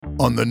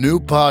On the new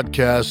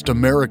podcast,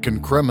 American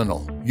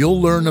Criminal, you'll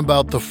learn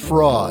about the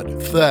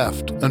fraud,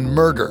 theft, and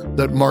murder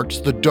that marks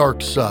the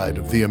dark side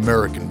of the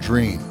American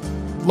dream.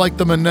 Like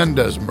the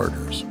Menendez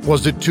murders,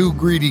 was it two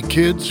greedy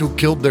kids who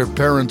killed their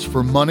parents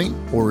for money,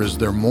 or is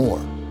there more?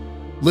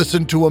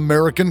 Listen to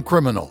American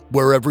Criminal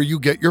wherever you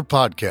get your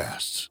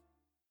podcasts.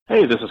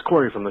 Hey, this is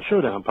Corey from the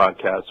Showdown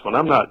Podcast. When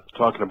I'm not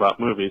talking about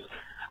movies,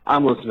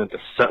 I'm listening to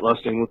Set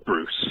Listing with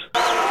Bruce.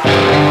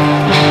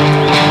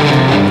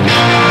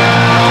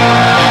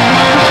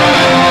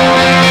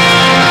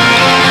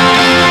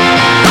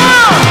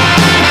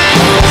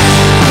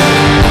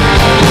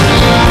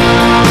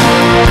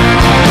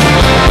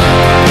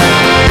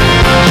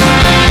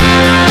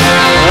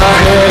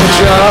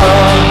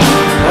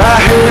 I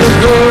had a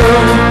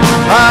girl,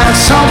 I had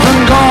something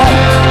gone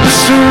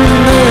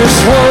in this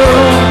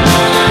world.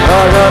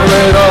 I got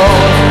laid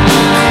off,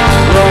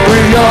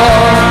 lonely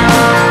yard,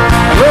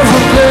 I left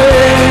for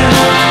bed,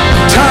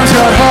 times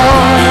got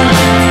hard.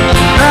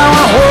 Now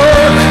I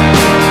work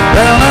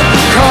down at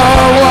the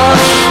car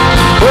wash,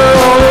 where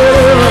all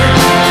over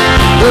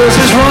there's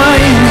this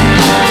rain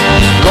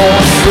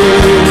going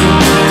through,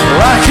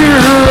 like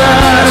you're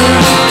riding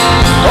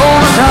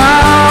on a time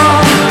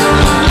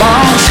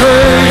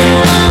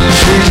train.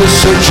 She's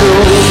just a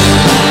joke,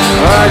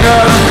 I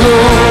gotta go.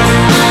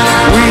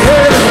 We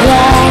had it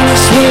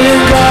once, we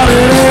ain't got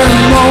it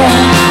anymore.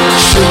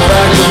 She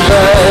packed the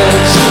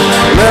bags,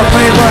 left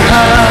me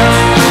behind.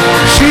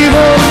 She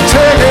won't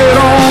take it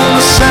on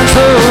the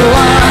Central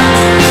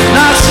Line.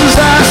 Nights as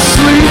I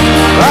sleep,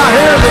 I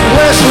hear the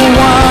glass of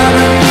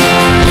wine.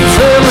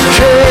 Feel the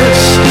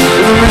kiss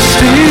in the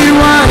misty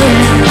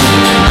rain.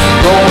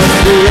 Going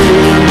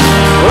through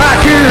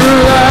like you're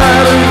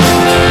riding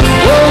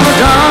over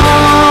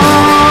Don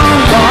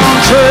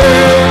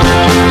Trail.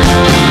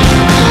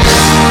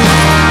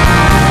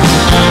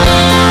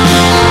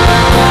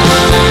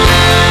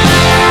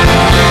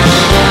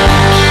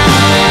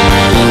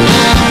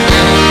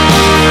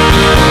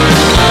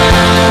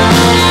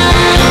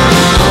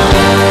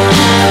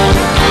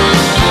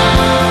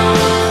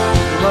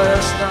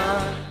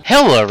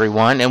 Hello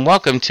everyone, and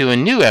welcome to a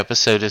new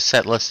episode of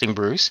Set Listing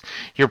Bruce,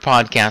 your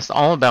podcast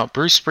all about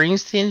Bruce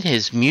Springsteen,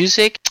 his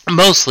music,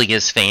 mostly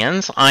his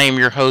fans. I am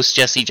your host,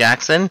 Jesse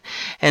Jackson,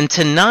 and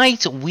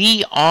tonight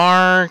we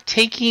are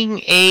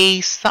taking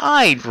a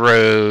side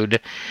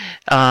road.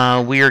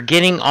 We are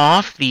getting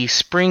off the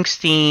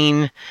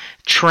Springsteen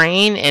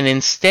train, and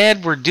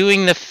instead we're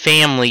doing the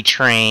family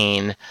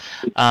train.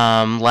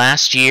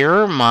 Last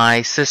year,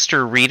 my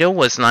sister Rita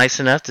was nice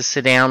enough to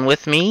sit down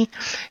with me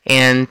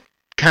and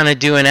kind of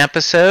do an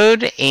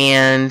episode,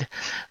 and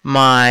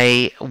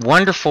my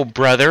wonderful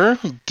brother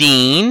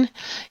Dean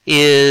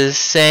is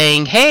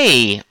saying,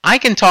 hey, I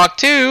can talk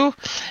too,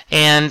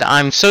 and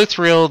I'm so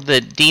thrilled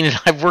that Dean and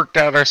I've worked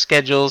out our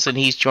schedules and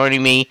he's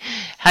joining me.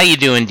 How you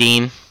doing,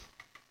 Dean?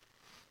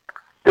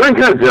 Doing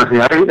good, Jesse.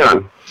 How are you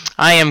doing?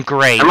 I am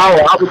great. Am I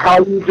allowed to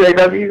call you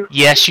JW?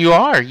 Yes, you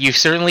are. You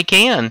certainly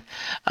can.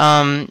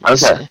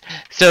 Okay.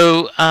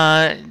 So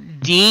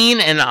Dean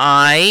and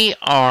I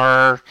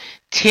are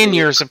 10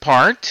 years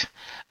apart.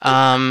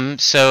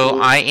 So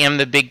I am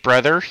the big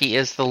brother. He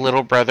is the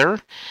little brother.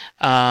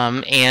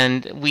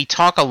 And we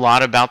talk a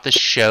lot about the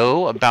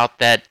show, about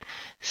that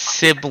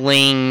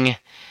sibling,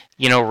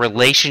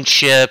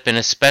 relationship, and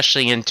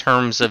especially in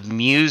terms of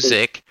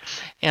music.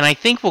 And I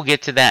think we'll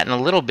get to that in a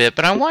little bit.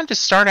 But I wanted to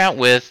start out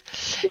with,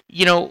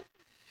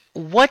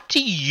 what do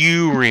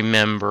you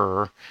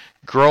remember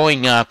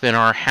growing up in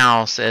our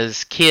house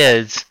as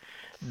kids,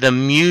 the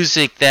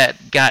music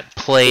that got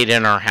played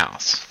in our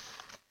house?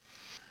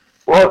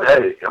 Well,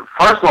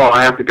 first of all,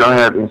 I have to go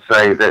ahead and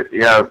say that,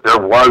 there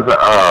was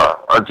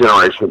a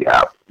generation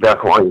gap,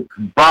 definitely.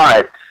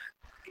 But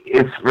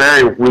it's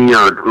very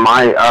weird.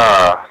 My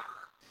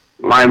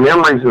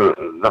memories of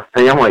the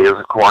family is,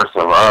 of course,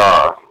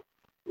 of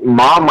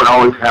Mom would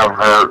always have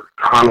her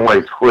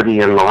Conway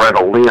Twitty and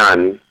Loretta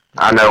Lynn.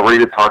 I know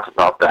Rita talks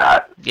about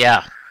that.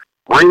 Yeah.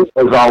 Rita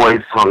was always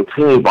some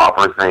teeny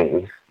bopper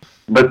thing.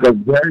 But the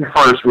very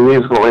first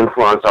musical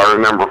influence I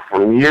remember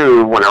from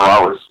you, whenever I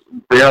was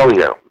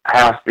barely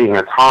past being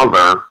a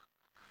toddler,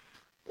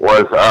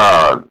 was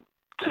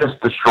Kiss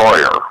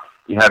Destroyer.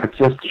 You had the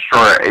Kiss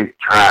Destroyer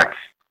 8-track.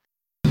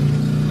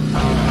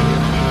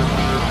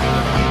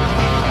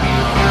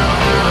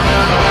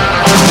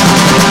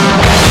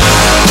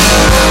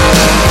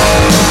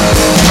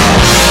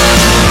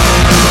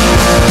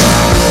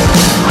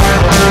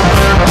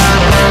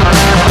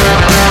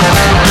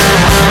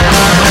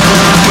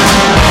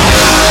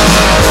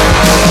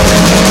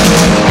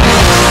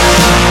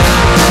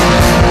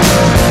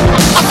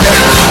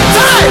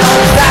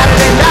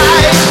 Saturday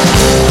night.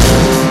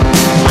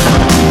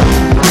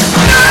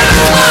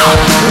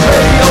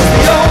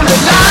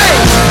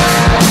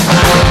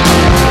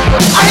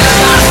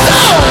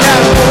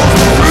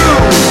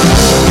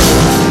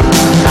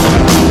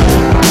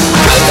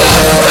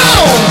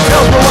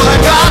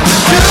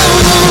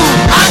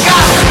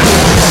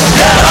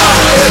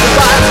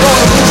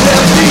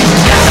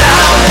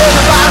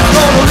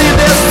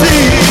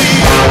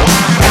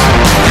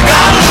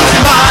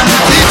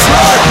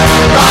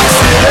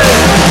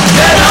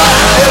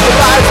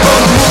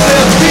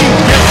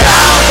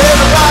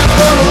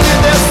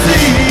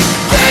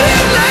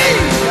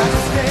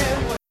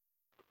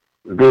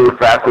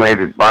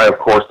 fascinated by, of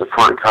course, the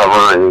front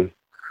cover and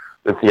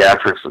the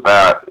theatrics of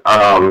that.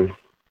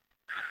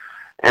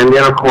 And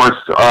then, of course,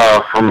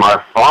 from my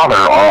father,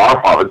 or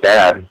our father,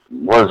 Dad,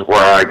 was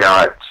where I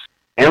got,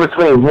 in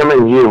between him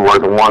and you were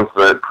the ones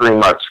that pretty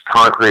much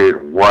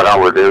concreted what I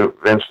would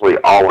eventually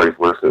always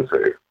listen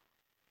to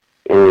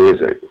in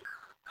music.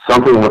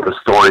 Something with a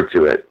story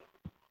to it.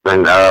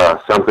 And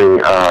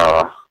something,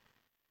 I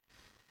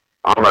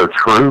don't know,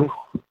 true.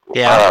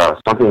 Yeah.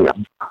 Something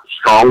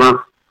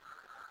stronger.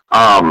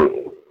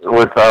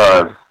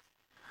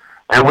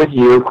 And with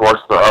you, of course,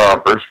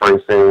 Bruce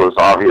Springsteen was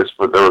obvious,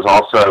 but there was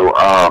also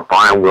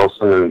Brian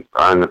Wilson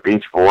and the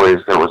Beach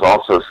Boys. There was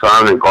also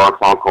Simon and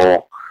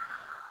Garfunkel.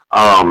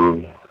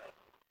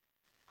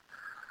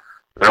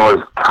 There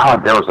was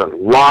a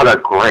lot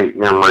of great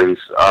memories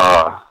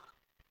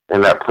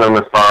in that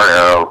Plymouth Fire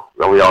era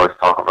that we always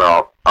talk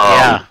about.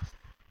 Yeah.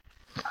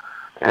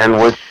 And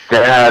with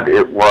Dad,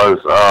 it was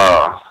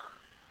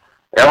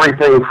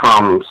everything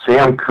from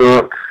Sam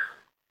Cooke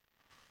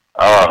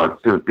to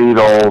the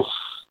Beatles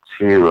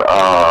to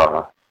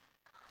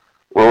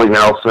Willie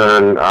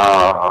Nelson,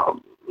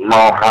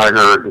 Merle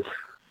Haggard,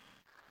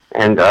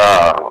 and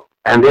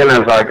then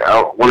whenever I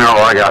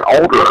got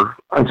older,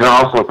 which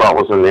I also thought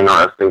was an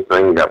interesting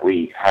thing that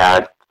we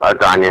had a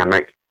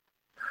dynamic.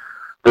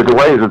 The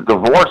way the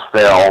divorce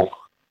fell.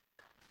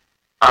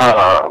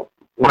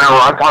 Whenever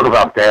I talk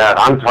about Dad,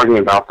 I'm talking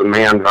about the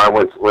man that I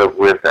went to live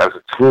with as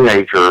a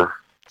teenager.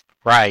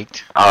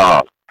 Right.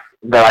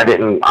 That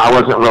I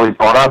wasn't really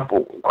brought up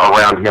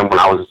around him when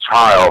I was a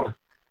child.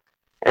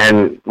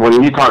 And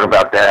when you talk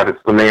about Dad,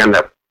 it's the man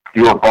that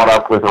you were brought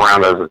up with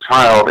around as a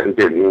child and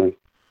didn't,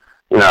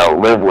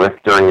 live with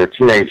during your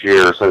teenage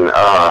years. And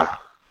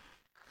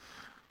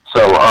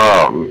so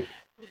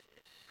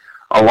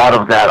a lot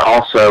of that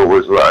also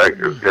was like,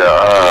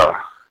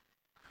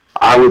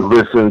 I would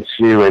listen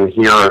to and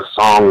hear a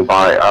song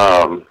by,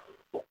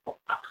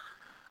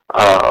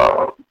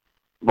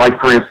 like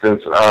for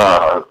instance,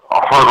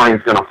 Hard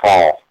Rain's Gonna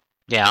Fall.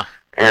 Yeah.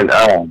 And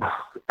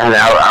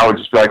I would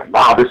just be like,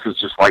 wow, this is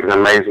just like an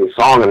amazing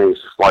song. And he's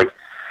just like,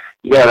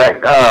 yeah,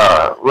 that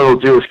little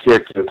Jewish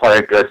kid can play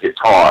a good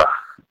guitar.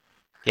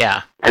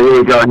 Yeah. And then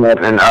you go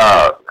ahead and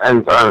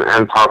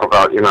talk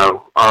about, and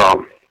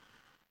all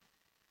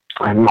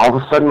of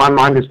a sudden my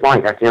mind is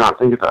blank. I cannot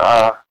think of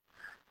the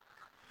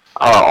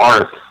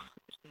artist.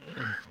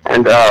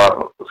 And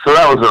so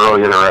that was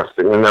really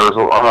interesting. And there was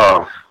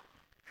a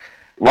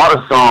lot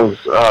of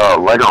songs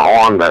later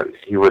on that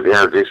he would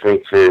introduce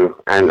me to,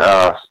 and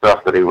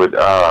stuff that he would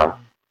talk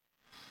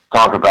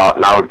about,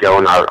 and I would go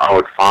and I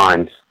would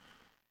find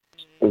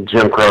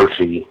Jim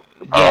Croce,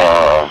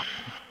 that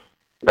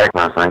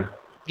kind of thing.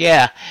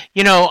 Yeah.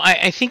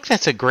 I think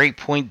that's a great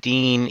point,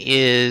 Dean,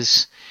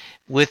 is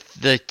with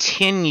the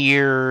 10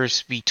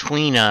 years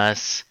between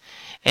us,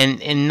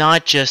 and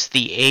not just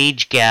the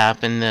age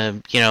gap and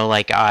the,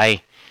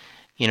 I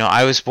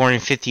was born in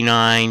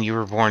 59, you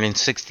were born in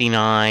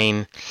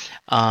 69,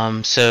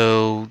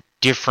 so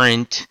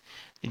different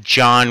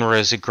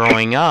genres of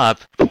growing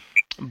up,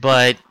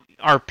 but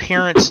our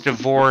parents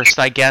divorced,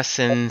 I guess,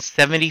 in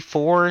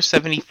 74,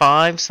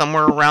 75,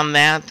 somewhere around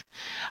that.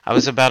 I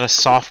was about a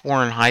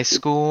sophomore in high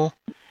school,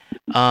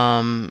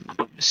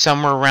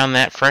 somewhere around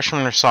that,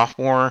 freshman or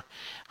sophomore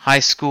high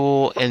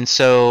school, and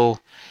so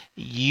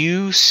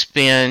you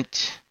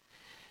spent,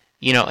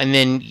 and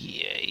then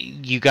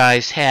you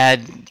guys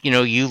had,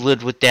 you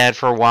lived with Dad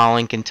for a while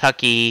in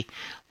Kentucky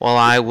while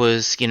I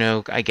was,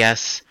 I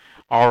guess,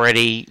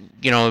 already,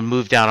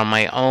 moved out on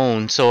my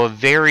own. So a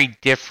very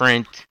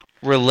different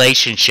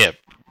relationship,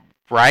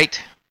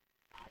 right?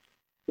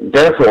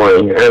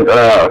 Definitely. And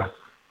of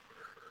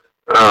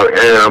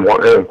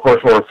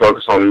course, I want to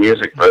focus on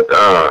music, but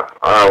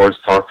I always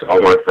talk to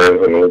all my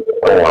friends, and when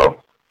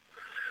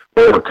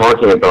we're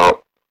talking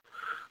about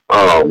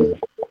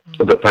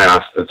the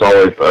past, it's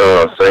always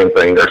the same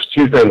thing. There's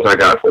two things I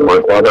got from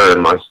my brother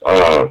and my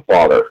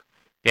father.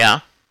 Yeah.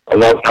 A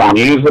love for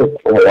music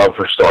and a love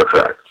for Star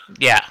Trek.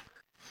 Yeah.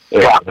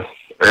 Yeah.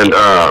 And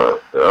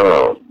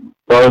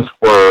both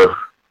were,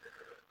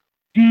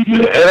 and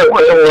it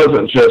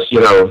wasn't just,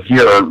 here,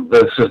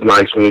 this is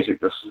nice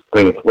music, this is a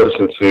thing to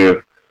listen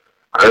to.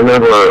 I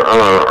remember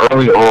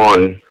early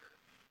on,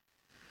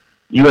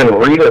 you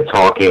and Rita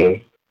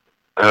talking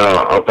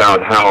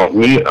about how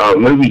a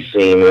movie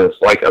scene is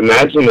like,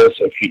 imagine this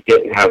if you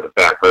didn't have the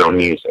background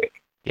music.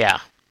 Yeah.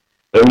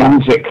 The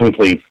music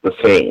completes the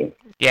scene.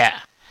 Yeah.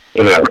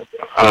 And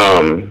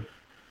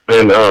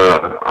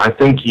I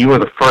think you were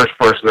the first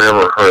person I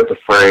ever heard the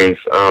phrase,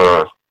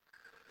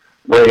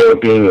 radio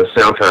being the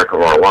soundtrack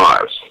of our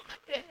lives.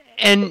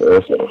 And,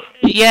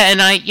 yeah,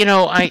 and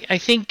I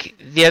think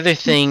the other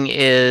thing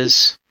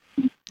is,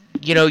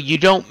 you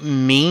don't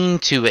mean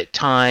to at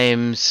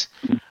times.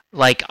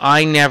 Like,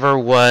 I never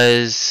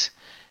was,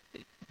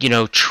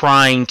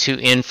 trying to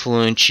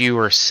influence you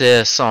or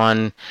Sis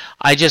on,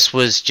 I just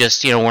was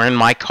we're in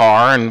my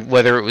car, and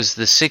whether it was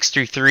the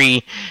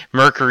 63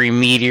 Mercury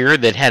Meteor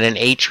that had an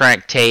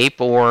 8-track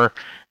tape, or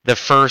the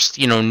first,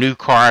 new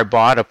car I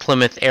bought, a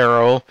Plymouth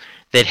Arrow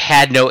that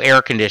had no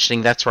air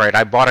conditioning. That's right.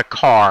 I bought a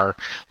car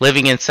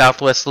living in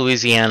Southwest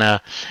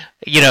Louisiana,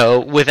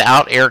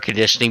 without air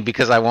conditioning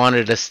because I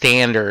wanted a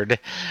standard,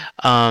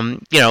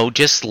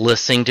 just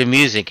listening to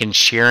music and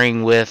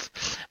sharing with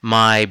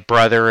my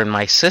brother and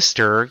my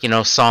sister,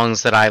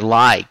 songs that I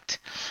liked.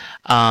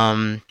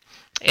 And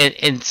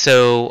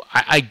so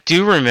I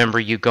do remember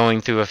you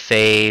going through a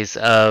phase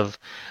of,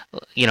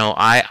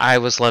 I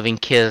was loving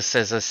Kiss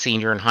as a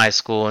senior in high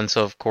school, and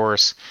so of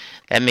course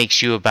that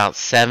makes you about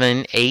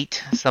 7,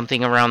 8,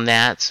 something around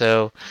that.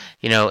 So,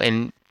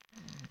 and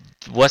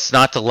what's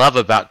not to love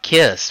about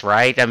Kiss,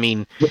 right? I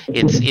mean,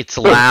 it's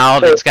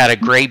loud, it's got a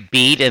great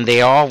beat, and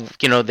they all,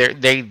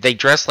 they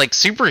dress like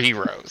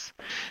superheroes.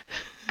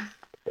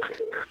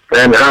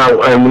 And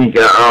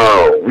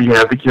we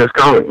had the Kiss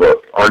comic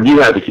book, or you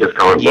had the Kiss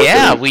comic book.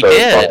 Yeah, we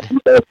did.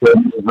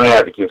 I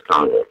had the Kiss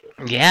comic book.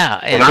 Yeah,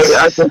 and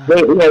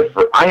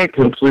I had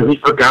completely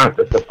forgot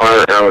that the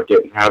Fire Arrow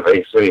didn't have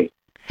AC.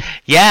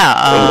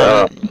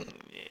 Yeah,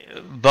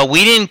 but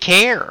we didn't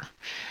care.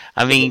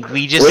 I mean,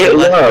 we just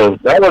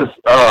that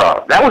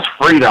was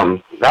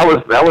freedom. That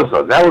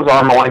was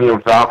our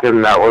Millennium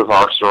Falcon. That was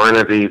our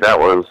Serenity. That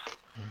was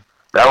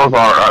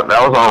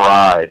our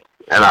ride.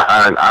 And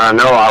I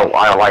know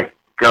I like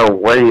go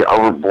way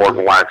overboard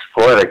and wax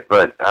poetic,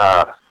 but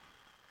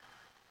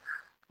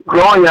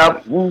growing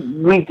up,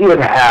 we did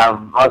have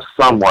a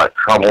somewhat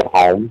troubled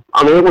home.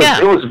 I mean,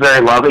 it was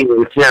very loving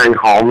and caring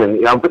home,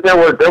 and but there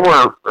were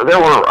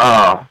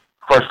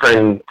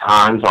frustrating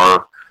times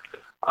or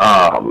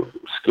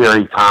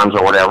scary times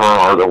or whatever,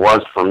 or there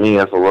was for me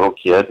as a little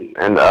kid,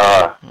 and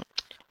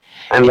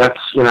that's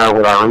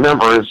what I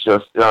remember is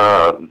just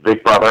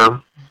Big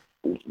Brother,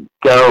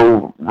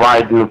 go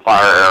ride in the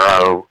Fire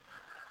Arrow,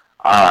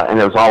 and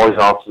it was always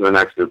off to the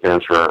next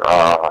adventure.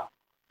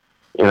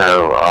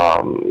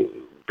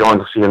 Going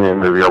to see a new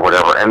movie or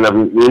whatever, and the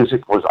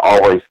music was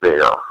always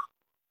there,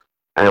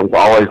 and it was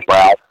always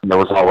loud, and it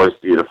was always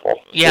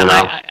beautiful. Yeah,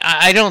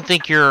 I don't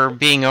think you're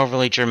being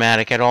overly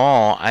dramatic at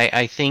all.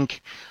 I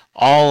think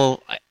to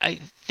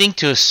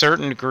a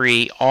certain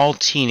degree, all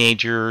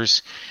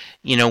teenagers,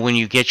 when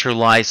you get your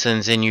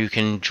license and you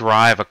can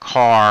drive a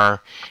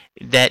car,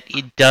 that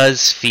it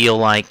does feel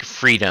like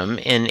freedom,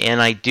 and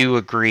I do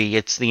agree.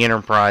 It's the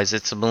Enterprise,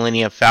 it's the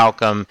Millennium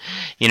Falcon,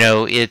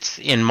 it's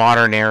in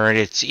modern era,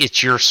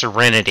 it's your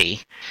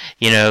Serenity,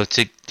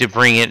 to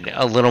bring it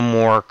a little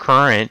more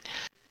current.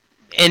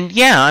 And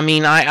yeah, I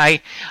mean,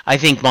 I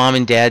think Mom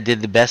and Dad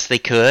did the best they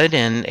could,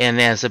 and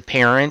as a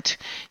parent,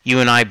 you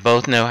and I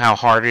both know how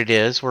hard it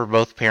is. We're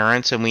both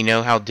parents, and we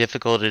know how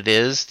difficult it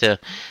is to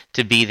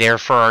be there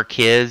for our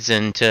kids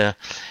and to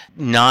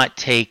not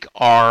take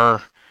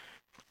our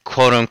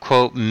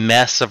quote-unquote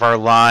mess of our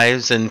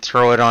lives and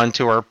throw it on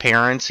to our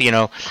parents.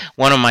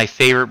 One of my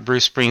favorite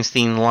Bruce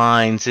Springsteen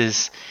lines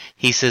is,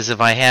 he says, if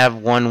I have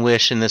one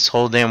wish in this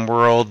whole damn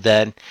world,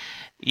 that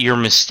your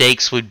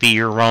mistakes would be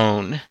your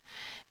own.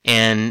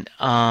 And,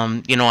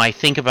 I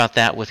think about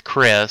that with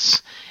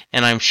Chris,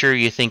 and I'm sure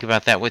you think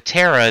about that with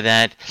Tara,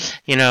 that,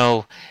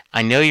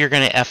 I know you're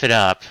going to F it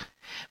up,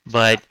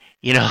 but,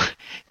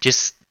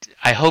 just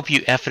I hope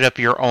you F it up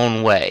your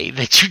own way,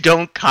 that you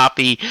don't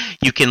copy,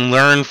 you can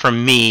learn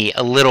from me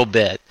a little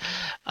bit.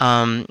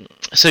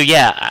 So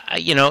yeah,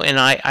 and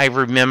I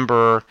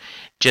remember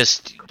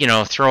just,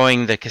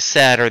 throwing the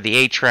cassette or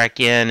the 8-track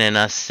in and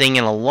us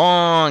singing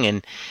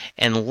along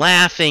and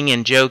laughing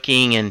and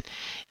joking, and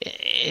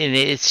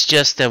it's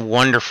just a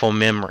wonderful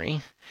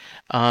memory.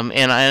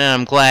 And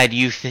I'm glad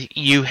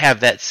you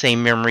have that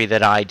same memory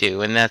that I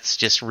do, and that's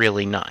just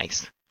really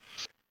nice.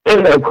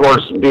 And of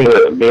course, being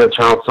a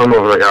child, some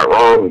of it I got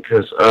wrong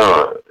because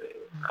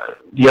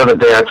the other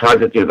day I tried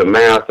to do the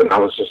math, and I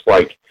was just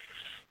like,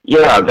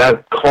 yeah,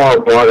 that car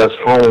brought us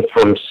home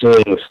from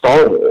seeing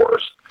Star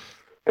Wars.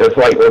 And it's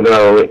like, well,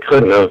 no, it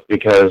couldn't have,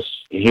 because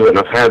he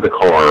wouldn't have had the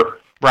car.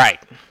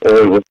 Right.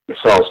 And we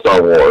saw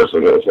Star Wars,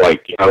 and it was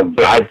like,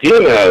 but I do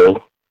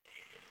know,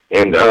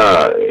 and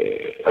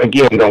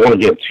again, don't want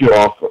to get too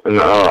off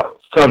the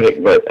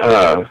subject, but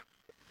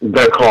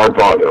that car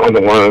brought on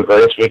one of the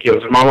greatest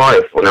weekends of my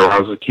life whenever I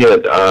was a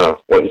kid.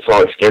 Went and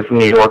saw Escape from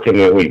New York, and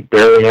then we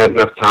barely had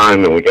enough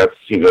time, and we got to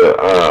see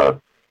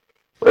the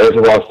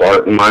Reservoir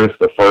Dogs minus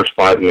the first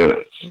 5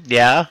 minutes.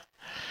 Yeah.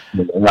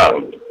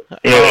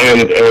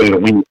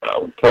 And we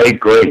played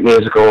great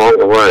music along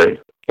the way.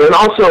 And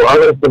also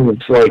other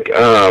things, like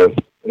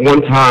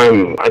one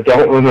time, I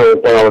don't remember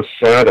what I was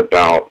sad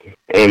about,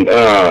 and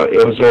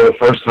it was one of the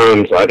first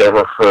times I'd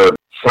ever heard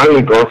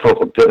Simon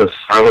Garfunkel did a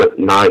Silent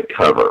Night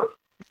cover.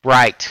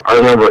 Right. I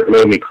remember it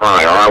made me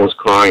cry, or I was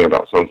crying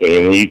about something,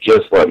 and you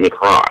just let me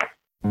cry.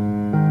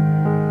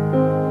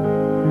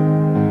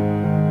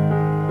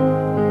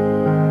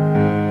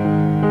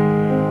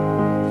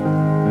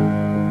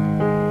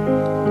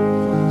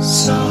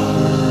 Silent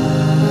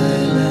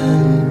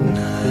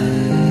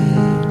night,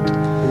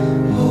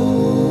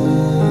 holy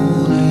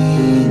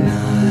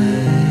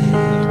night,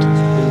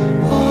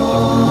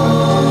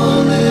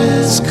 all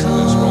is calm.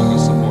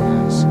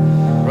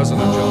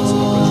 President Johnson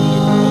originally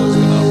proposed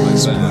an outright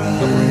ban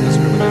covering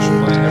discrimination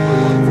by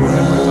everyone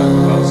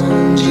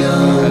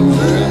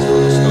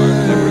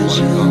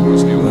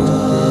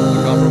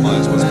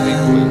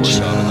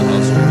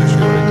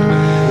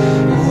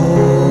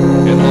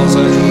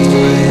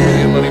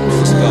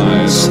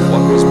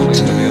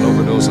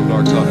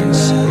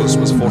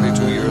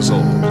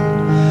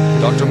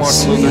Dr.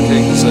 Martin Luther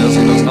King says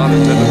he does not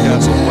intend to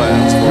cancel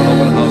plans for an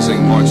open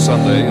housing March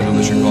Sunday into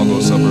the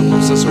Chicago suburb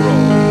of Cicero.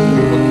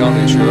 But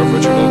County Sheriff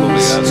Richard Ogilvie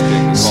asked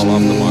King to call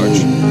off the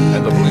march,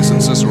 and the police in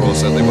Cicero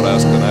said they would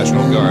ask the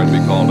National Guard be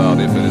called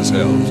out if it is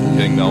held.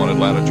 King, now in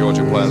Atlanta,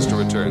 Georgia, plans to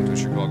return to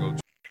Chicago.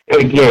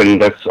 And again,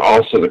 that's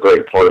also the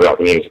great part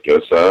about music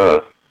is,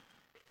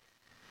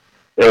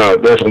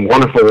 there's a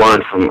wonderful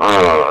line from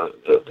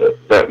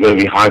that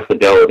movie High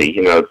Fidelity.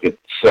 You know,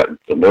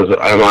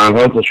 I'm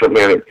hopeless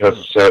romantic because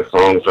the sad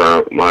songs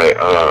are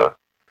my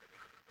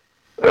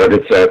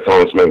did sad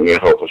songs make me a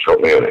hopeless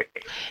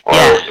romantic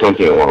or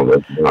something along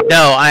those lines.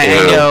 No, I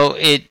know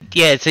it.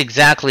 Yeah, it's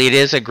exactly. It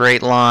is a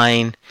great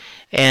line,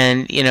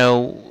 and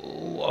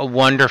a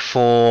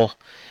wonderful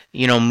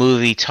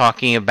movie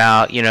talking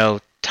about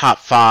top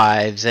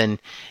fives and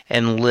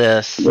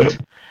lists. Yeah.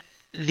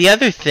 The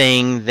other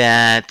thing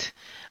that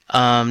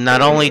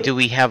not only do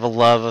we have a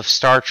love of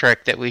Star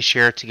Trek that we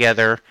share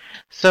together,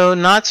 so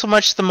not so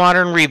much the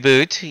modern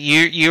reboot.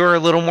 You're a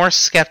little more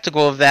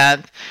skeptical of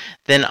that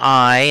than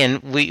I, and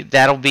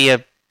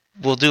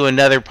we'll do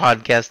another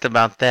podcast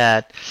about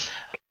that.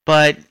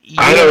 But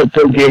I don't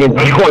think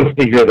anybody wants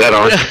to hear that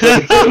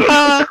argument.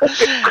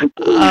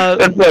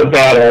 That's a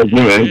bad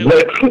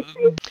argument.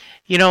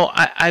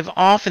 I've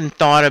often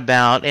thought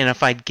about, and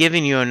if I'd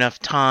given you enough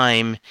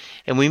time,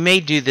 and we may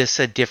do this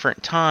a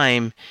different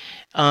time,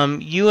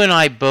 you and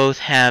I both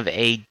have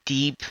a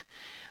deep,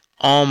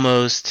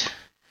 almost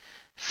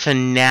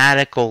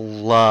fanatical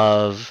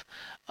love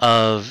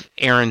of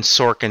Aaron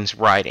Sorkin's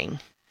writing.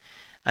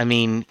 I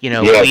mean,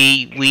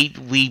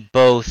 we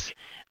both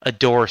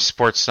adore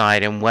Sports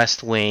Night and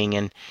West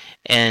Wing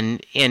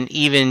and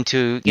even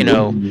to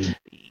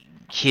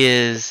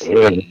his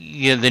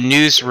the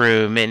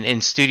Newsroom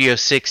and Studio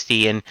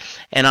 60 and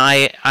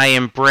I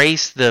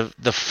embrace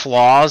the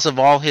flaws of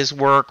all his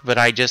work, but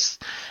I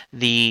just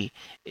the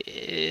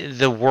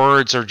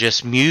words are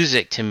just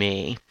music to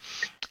me.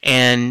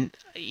 And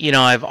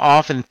I've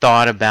often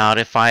thought about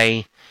if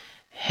I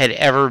had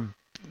ever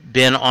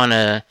been on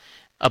a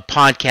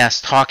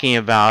podcast talking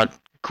about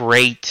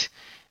great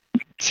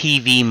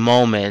TV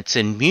moments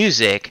and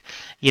music,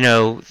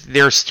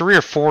 there's 3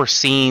 or 4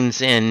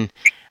 scenes in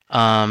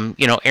Aaron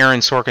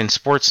Sorkin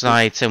Sports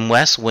Nights and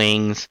West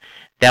Wings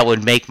that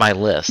would make my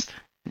list,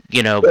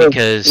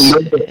 because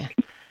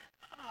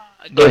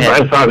go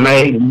ahead. If I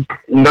may,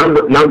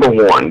 number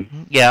one.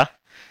 Yeah.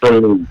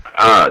 From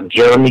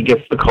Jeremy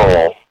Gets the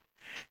Call.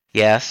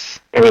 Yes.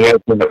 And he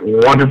has a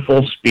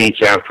wonderful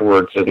speech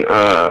afterwards, and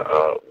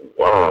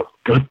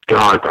good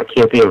God, I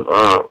can't think of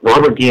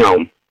Robert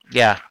Guillaume.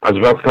 Yeah. I was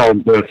about to call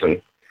him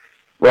Benson.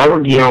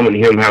 Robert Guillaume and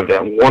him have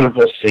that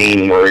wonderful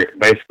scene where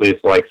basically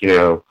it's like,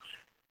 no,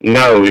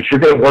 if you're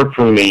going to work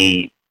for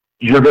me,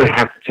 you're going to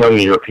have to tell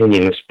me your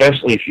opinion,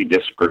 especially if you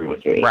disagree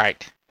with me.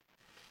 Right.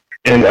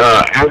 And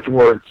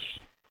afterwards,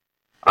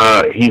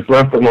 he's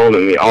left alone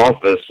in the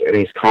office, and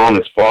he's calling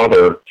his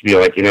father to be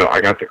like, I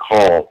got the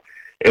call.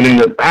 And in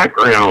the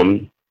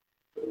background,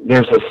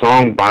 there's a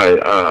song by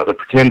the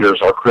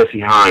Pretenders or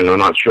Chrissie Hynde. I'm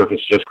not sure if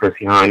it's just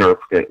Chrissie Hynde or,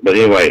 but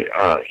anyway,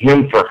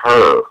 Hymn for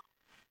Her.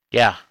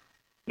 Yeah.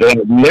 That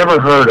I'd never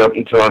heard up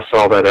until I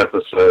saw that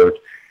episode.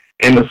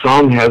 And the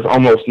song has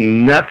almost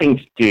nothing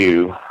to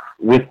do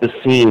with the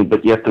scene,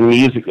 but yet the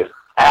music is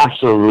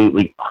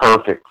absolutely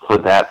perfect for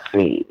that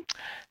scene.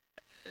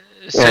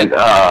 So,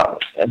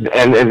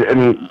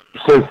 and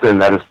since then,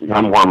 that has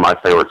become one of my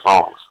favorite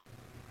songs.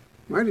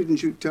 Why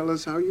didn't you tell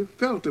us how you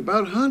felt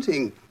about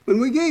hunting when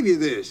we gave you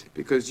this?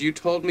 Because you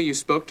told me you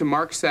spoke to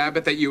Mark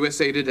Sabbath at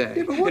USA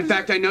Today. Yeah, in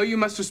fact, I know you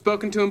must have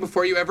spoken to him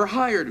before you ever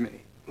hired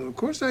me. Well, of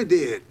course I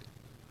did.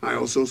 I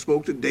also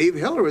spoke to Dave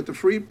Heller at the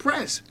Free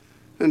Press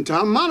and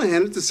Tom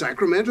Monahan at the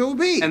Sacramento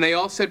Bee. And they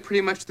all said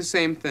pretty much the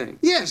same thing.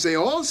 Yes, they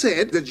all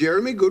said that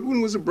Jeremy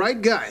Goodwin was a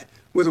bright guy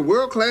with a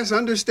world-class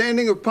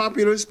understanding of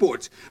popular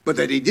sports, but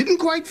that he didn't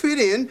quite fit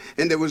in,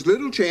 and there was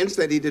little chance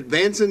that he'd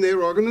advance in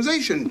their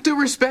organization. Due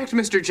respect,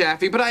 Mr.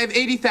 Jaffe, but I have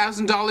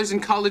 $80,000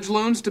 in college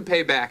loans to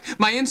pay back.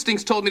 My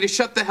instincts told me to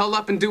shut the hell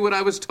up and do what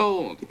I was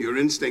told. Your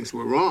instincts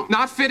were wrong.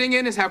 Not fitting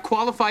in is how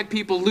qualified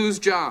people lose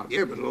jobs.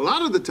 Yeah, but a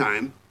lot of the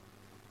time,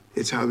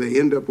 it's how they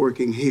end up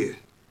working here.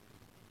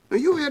 Now,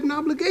 you had an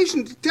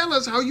obligation to tell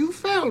us how you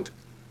felt.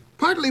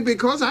 Partly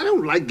because I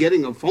don't like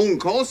getting a phone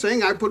call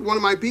saying I put one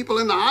of my people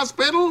in the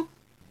hospital.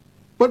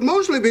 But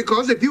mostly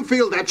because if you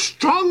feel that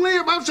strongly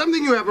about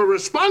something, you have a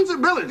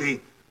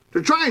responsibility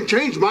to try and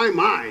change my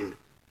mind.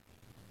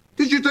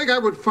 Did you think I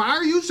would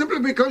fire you simply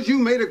because you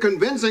made a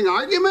convincing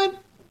argument?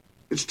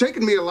 It's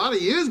taken me a lot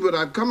of years, but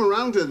I've come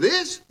around to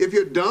this. If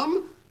you're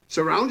dumb,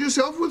 surround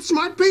yourself with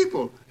smart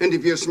people. And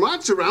if you're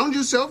smart, surround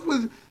yourself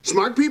with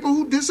smart people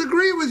who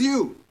disagree with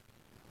you.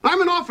 I'm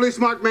an awfully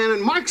smart man,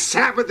 and Mark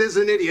Sabbath is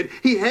an idiot.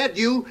 He had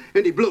you,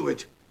 and he blew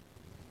it.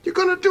 You're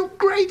gonna do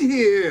great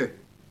here.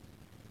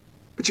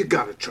 But you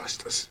gotta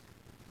trust us.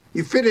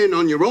 You fit in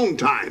on your own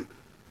time.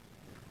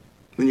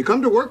 When you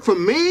come to work for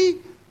me,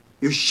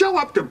 you show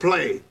up to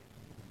play.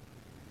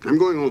 I'm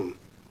going home.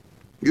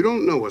 You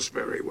don't know us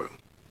very well.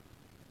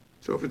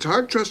 So if it's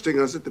hard trusting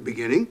us at the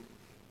beginning,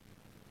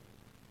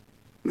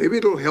 Maybe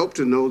it'll help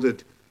to know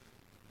that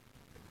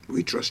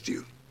we trust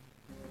you.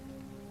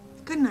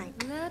 Good night.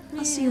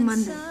 I'll see you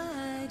Monday.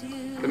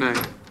 Good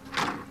night.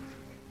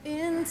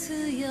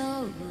 Into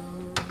your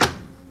room,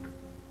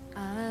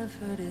 I've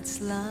heard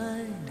it's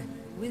lined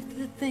with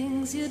the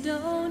things you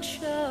don't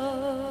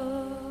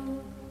show.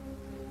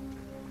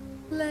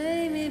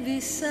 Lay me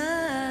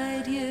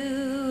beside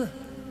you,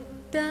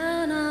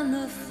 down on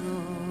the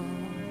floor.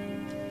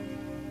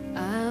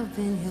 I've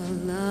been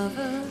your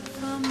lover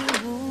from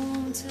the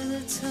womb to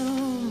the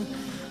tomb.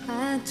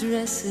 I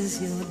dress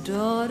as your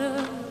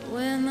daughter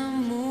when the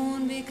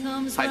moon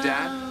becomes Hi,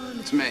 Dad.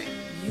 It's me.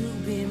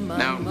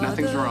 No,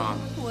 nothing's wrong.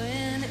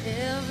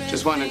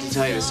 Just wanted to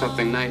tell you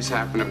something nice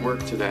happened at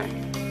work today.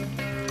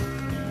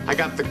 I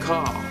got the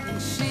call.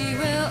 She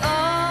will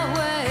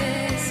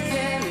always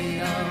carry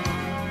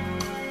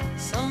on.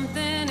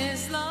 Something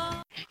is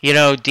lost. You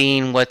know,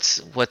 Dean,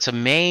 what's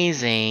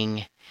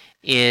amazing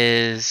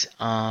is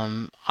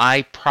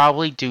I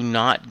probably do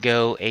not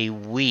go a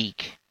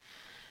week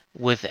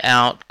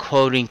without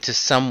quoting to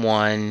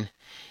someone.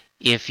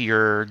 If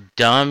you're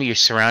dumb, you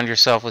surround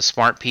yourself with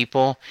smart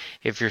people.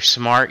 If you're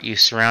smart, you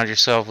surround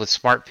yourself with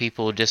smart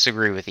people who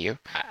disagree with you.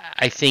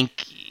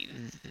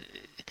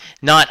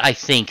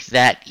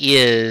 That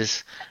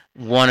is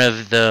one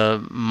of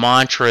the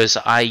mantras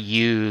I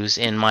use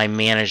in my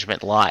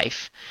management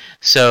life.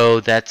 So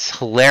that's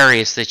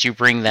hilarious that you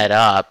bring that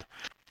up.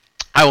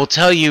 I will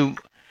tell you,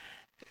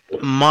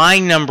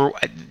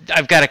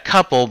 I've got a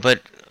couple,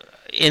 but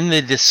in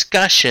the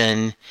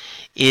discussion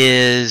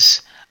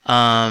is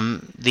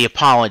the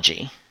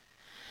apology.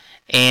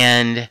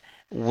 And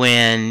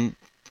when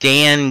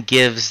Dan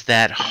gives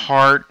that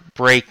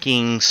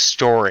heartbreaking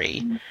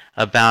story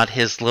about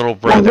his little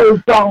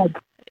brother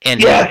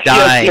and his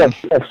dying,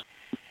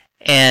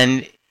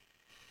 and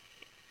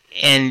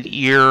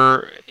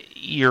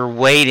you're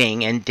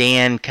waiting, and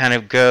Dan kind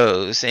of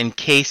goes, and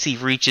Casey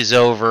reaches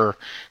over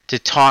to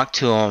talk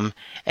to him,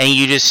 and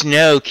you just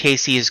know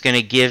Casey is going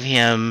to give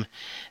him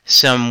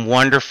some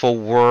wonderful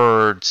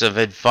words of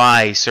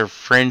advice or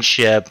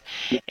friendship,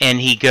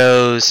 and he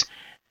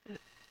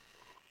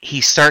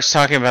starts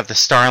talking about the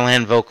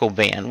Starland Vocal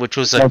Band, which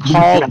was a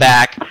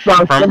callback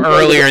from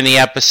earlier in the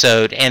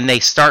episode, and they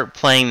start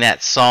playing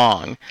that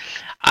song.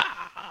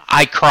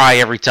 I cry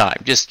every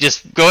time.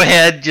 Just go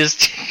ahead.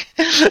 Just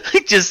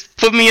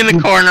put me in the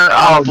corner.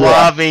 I'm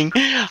laughing.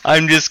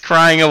 I'm just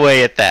crying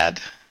away at that.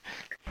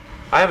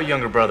 I have a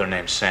younger brother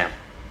named Sam.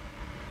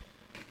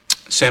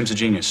 Sam's a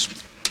genius.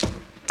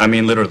 I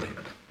mean, literally.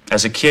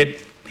 As a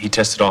kid, he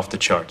tested off the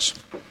charts.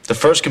 The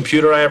first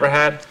computer I ever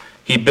had,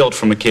 he built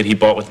from a kid he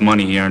bought with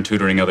money he earned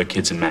tutoring other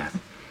kids in math.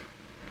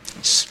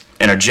 He's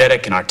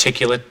energetic and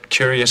articulate,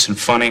 curious and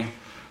funny,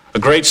 a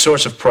great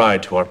source of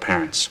pride to our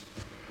parents.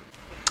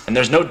 And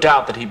there's no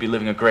doubt that he'd be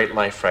living a great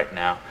life right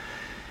now,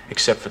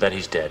 except for that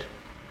he's dead.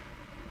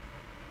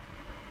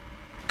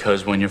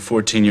 Because when you're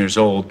 14 years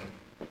old,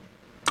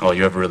 all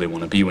you ever really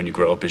want to be when you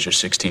grow up is your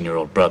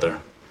 16-year-old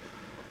brother.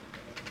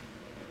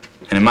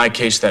 And in my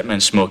case, that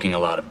meant smoking a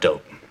lot of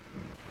dope.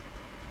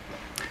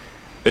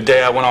 The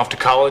day I went off to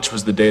college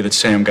was the day that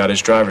Sam got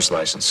his driver's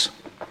license.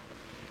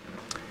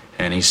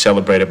 And he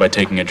celebrated by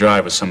taking a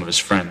drive with some of his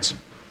friends.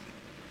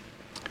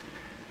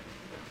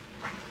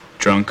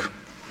 Drunk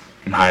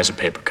and high as a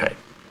paper kite.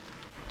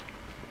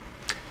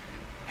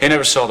 He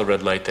never saw the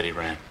red light that he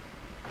ran.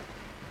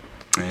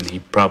 And he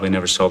probably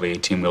never saw the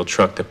 18-wheel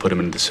truck that put him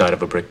into the side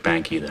of a brick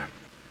bank either.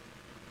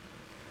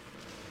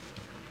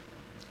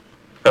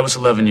 That was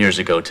 11 years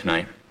ago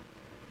tonight.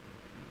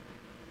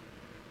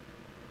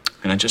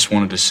 And I just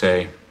wanted to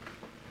say,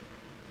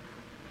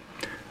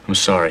 I'm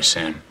sorry,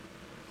 Sam.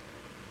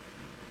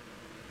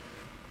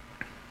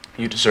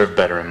 You deserve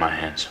better in my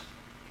hands.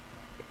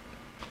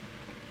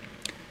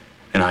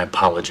 And I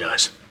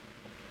apologize.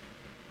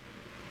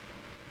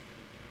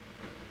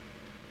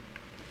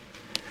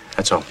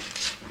 That's all.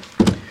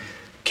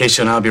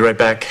 Casey and I'll be right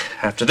back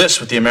after this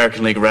with the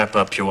American League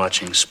wrap-up. You're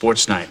watching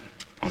Sports Night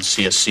on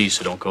CSC,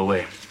 so don't go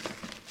away.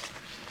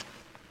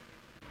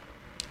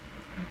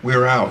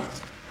 We're out.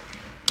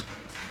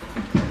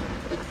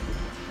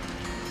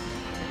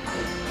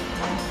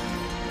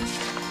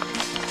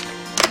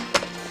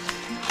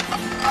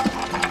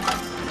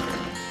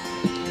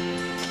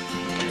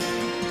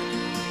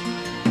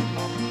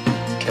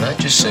 Can I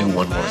just say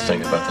one more thing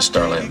about the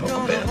Starland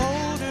Vocal Band?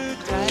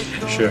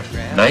 Sure.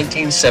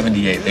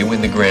 1978, they win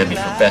the Grammy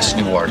for Best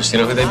New Artist. You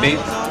know who they beat?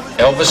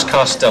 Elvis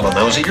Costello.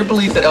 Now, is it your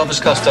belief that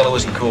Elvis Costello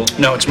isn't cool?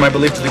 No, it's my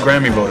belief that the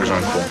Grammy voters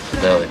aren't cool.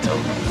 No, they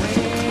don't.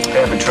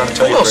 Hey, I've been trying to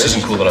tell you. Who else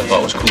isn't cool that I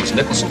thought was cool? Is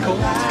Nicholson cool?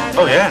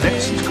 Oh, yeah,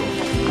 Nicholson's cool.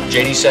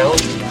 J.D.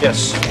 Salinger?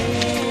 Yes.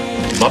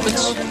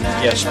 Muppets?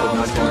 Yes, but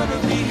not cool.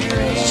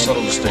 There's a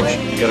subtle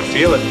distinction. You gotta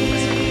feel it.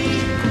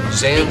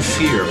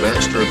 Zamfir,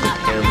 master of the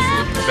pan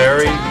flute.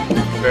 Very,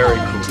 very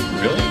cool.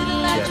 Really?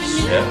 Yes.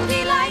 Yeah.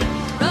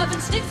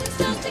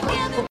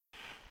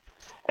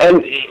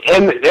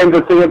 And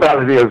the thing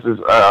about it is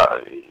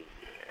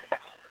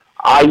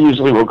I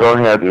usually will go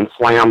ahead and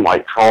slam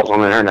like trolls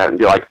on the internet and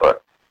be like,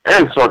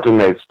 Aaron Sorkin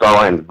made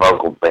Starland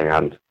Vocal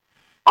Band.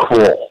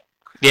 cool.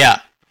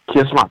 Yeah.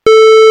 Kiss my.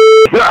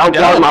 I'm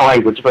pardon my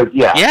language, but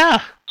yeah.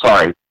 Yeah.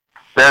 Sorry.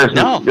 There's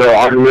no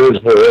argument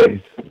is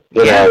good,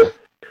 you know,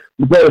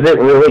 because it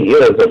really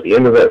is. At the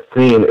end of that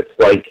scene, it's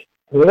like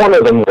one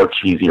of the more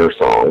cheesier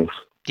songs.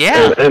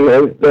 Yeah. And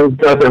there's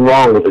nothing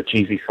wrong with a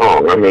cheesy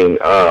song. I mean,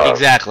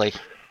 exactly.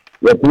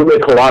 The Pina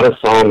Colada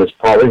song is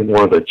probably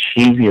one of the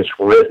cheesiest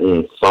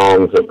written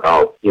songs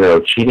about, you know,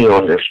 cheating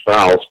on your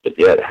spouse, but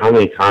yet how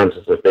many times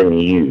has it been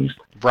used?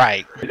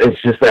 Right.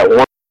 It's just that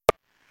one.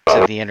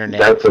 To the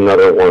internet. That's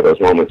another one of those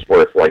moments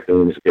where it's like the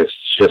music is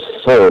just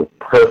so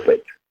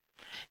perfect.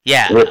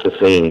 Yeah. With the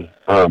scene.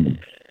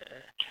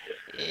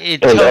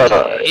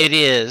 It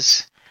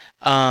is.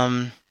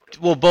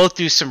 We'll both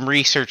do some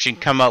research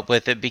and come up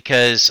with it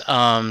because,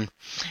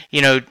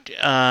 you know,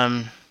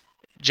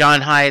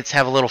 John Hiatt's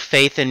Have a Little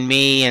Faith in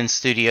Me in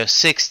Studio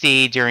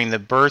 60 during the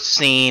birth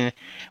scene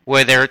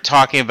where they're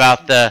talking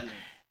about the,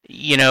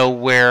 you know,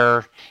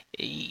 where,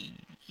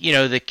 you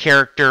know, the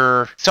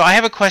character. So I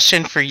have a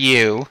question for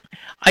you.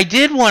 I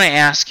did want to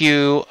ask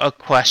you a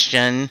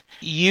question.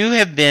 You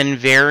have been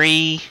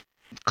very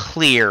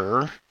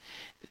clear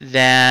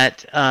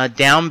that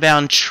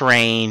Downbound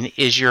Train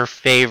is your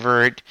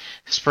favorite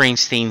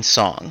Springsteen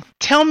song.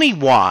 Tell me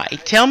why.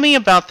 Tell me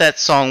about that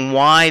song,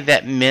 why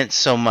that meant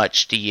so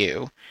much to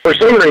you. For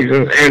some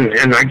reason,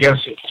 and I guess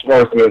it's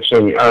worth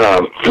mentioning,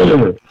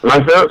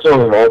 my favorite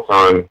song of all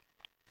time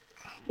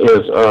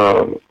is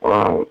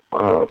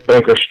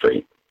Baker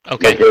Street.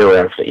 Okay.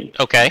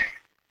 Okay.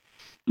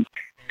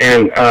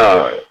 And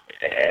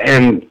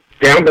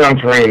Downbound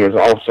Train is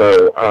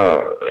also,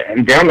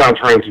 and Downbound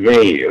Train to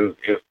me is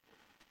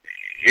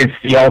it's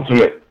the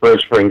ultimate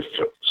Bruce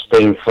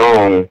Springsteen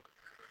song,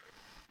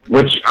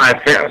 which I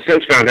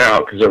since found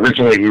out, because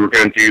originally we were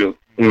going to do,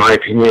 in my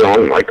opinion,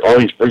 on like all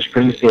these Bruce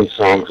Springsteen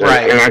songs, and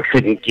I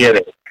couldn't get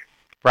it.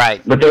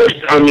 Right. But there's,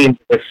 I mean,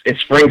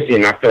 it's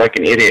Springsteen. I feel like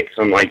an idiot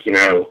because I'm like, you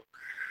know,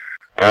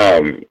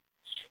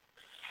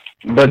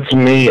 but to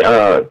me,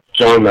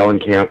 John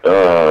Mellencamp,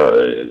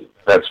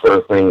 that sort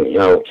of thing, you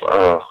know,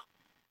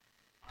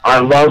 I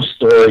love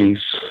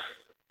stories.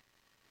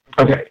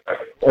 Okay,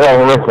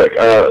 well, real quick,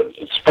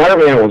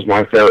 Spider-Man was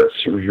my favorite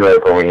superhero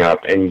growing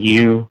up, and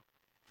you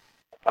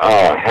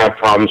have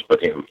problems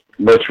with him,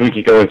 which we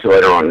could go into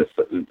later on.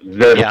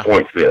 There's a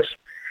point to this.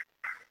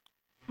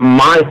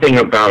 My thing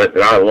about it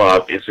that I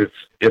love is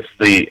it's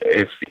the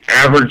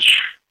average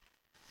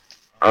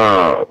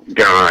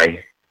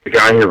guy, the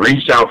guy who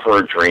reached out for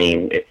a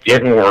dream, it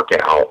didn't work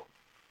out,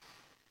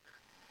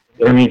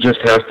 and he just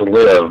has to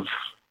live.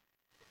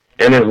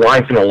 And his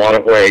life, in a lot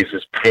of ways,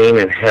 is pain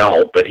and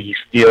hell, but he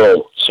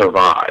still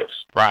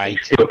survives. Right.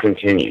 He still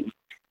continues.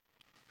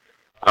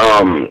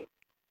 I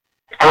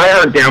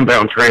heard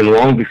Downbound Train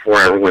long before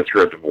I ever went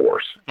through a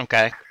divorce.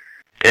 Okay.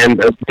 And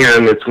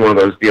again, it's one of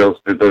those deals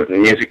that the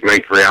music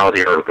make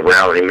reality or the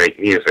reality make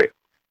music.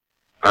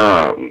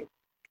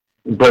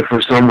 But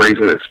for some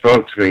reason, it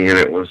spoke to me, and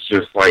it was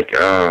just like,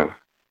 I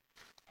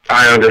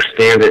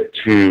understand it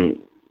to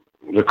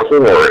the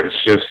core.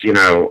 It's just, you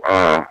know,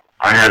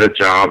 I had a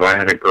job, I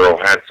had a girl,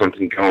 had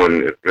something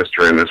going,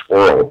 Mr. in this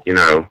world, you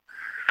know.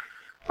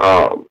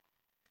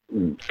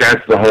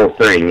 That's the whole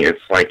thing.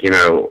 It's like, you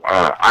know,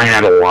 I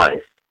had a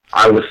life.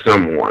 I was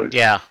someone.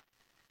 Yeah.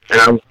 And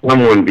I was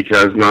someone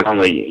because not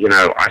only, you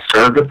know, I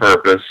served a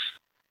purpose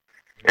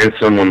and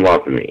someone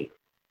loved me.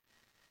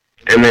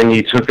 And then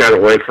you took that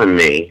away from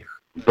me,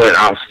 but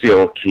I'll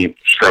still keep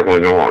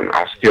struggling on.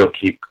 I'll still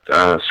keep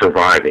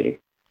surviving.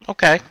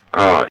 Okay.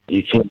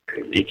 You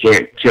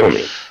can't kill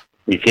me.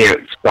 You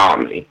can't stop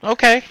me.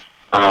 Okay.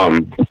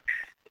 And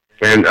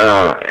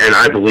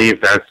I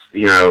believe that's,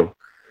 you know,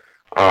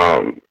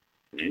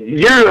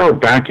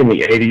 back in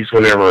the 80s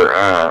whenever,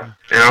 and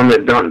I'm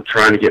not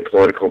trying to get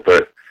political,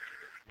 but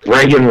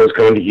Reagan was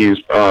going to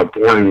use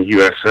Born in the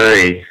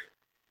USA,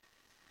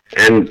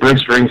 and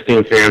Bruce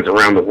Springsteen fans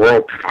around the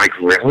world like,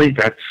 really?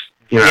 That's,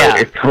 you know,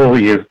 it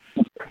totally is.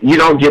 You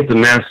don't get the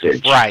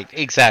message. Right,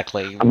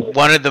 exactly.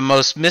 One of the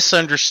most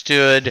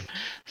misunderstood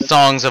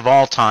songs of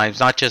all times,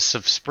 not just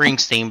of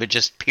Springsteen, but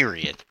just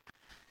period.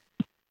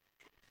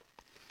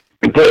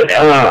 But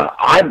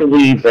I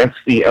believe that's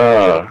the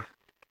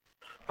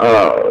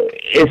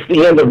it's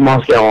the end of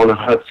Moscow on the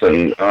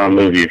Hudson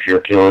movie, if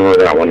you're familiar with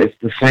that one. It's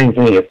the same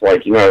thing. It's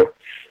like, you know,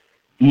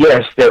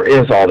 yes, there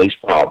is all these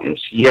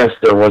problems. Yes,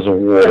 there was a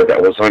war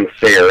that was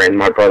unfair, and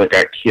my brother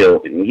got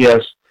killed. And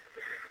yes,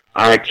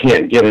 I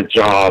can't get a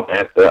job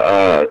at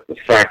the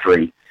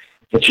factory.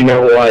 But you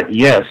know what?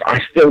 Yes,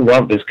 I still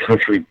love this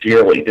country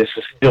dearly. This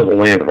is still the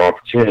land of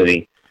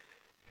opportunity.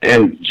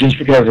 And just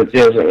because it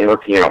isn't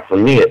working out for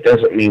me, it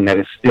doesn't mean that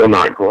it's still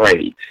not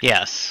great.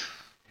 Yes.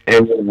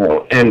 And you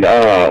know, and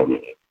I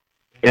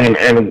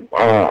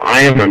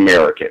am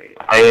American.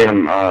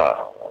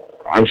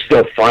 I'm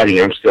still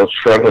fighting. I'm still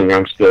struggling.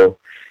 I'm still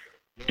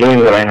doing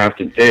what I have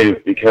to do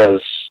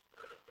because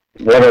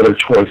what other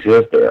choice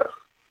is there?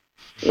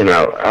 You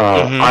know,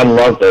 I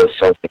love those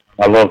songs.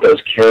 I love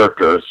those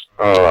characters.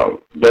 Those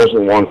are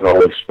the ones that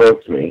always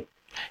spoke to me.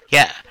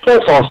 Yeah.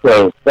 Plus,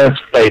 also, let's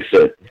face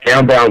it,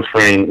 Downbound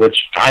Train,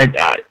 which I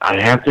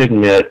have to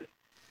admit,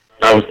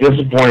 I was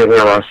disappointed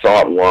whenever I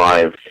saw it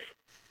live.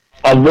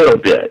 A little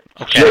bit,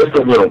 just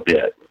a little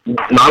bit,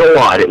 not a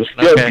lot. It was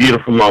still a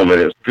beautiful moment.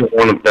 It was still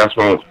one of the best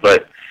moments,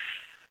 but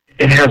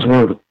it has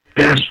one of the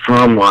best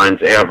drum lines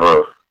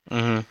ever.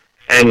 Mm-hmm.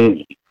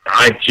 And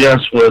I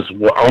just was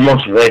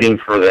almost waiting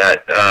for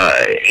that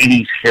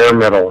 80s hair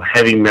metal,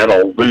 heavy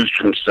metal, lose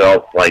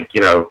himself, like,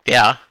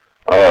 Yeah.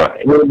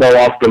 Limbo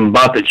off the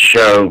Muppet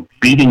Show,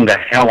 beating the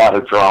hell out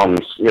of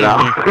drums,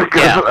 Yeah.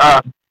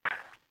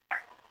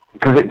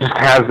 Because it just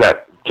has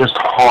that just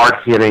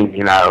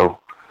hard-hitting,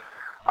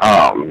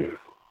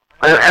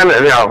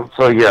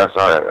 so yes,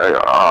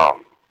 I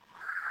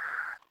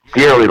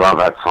dearly love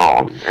that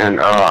song,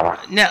 and I'm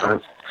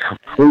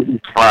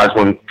completely surprised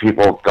when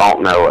people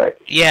don't know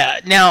it. Yeah.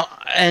 Now,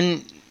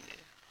 and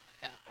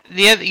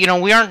the other,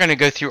 we aren't going to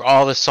go through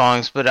all the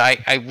songs, but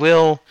I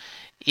will,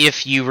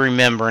 if you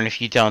remember, and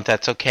if you don't,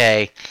 that's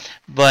okay.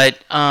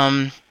 But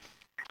the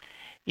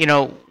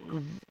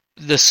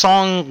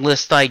song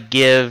list I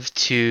give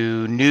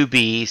to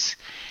newbies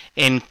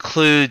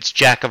includes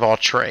Jack of All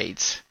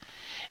Trades.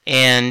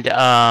 And, the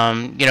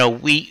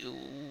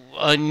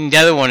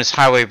other one is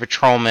Highway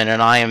Patrolman,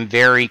 and I am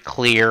very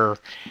clear,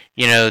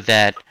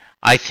 that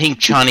I think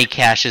Johnny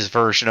Cash's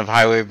version of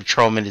Highway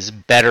Patrolman is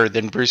better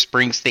than Bruce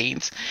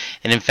Springsteen's.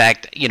 And in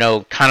fact,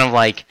 kind of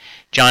like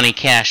Johnny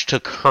Cash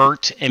took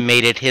Hurt and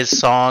made it his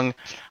song,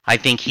 I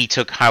think he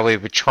took Highway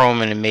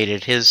Patrolman and made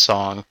it his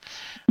song.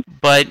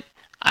 But...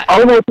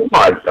 no,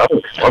 God.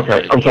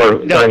 Okay, I'm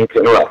sorry. No,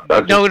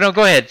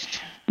 go ahead.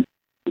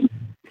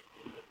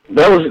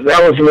 That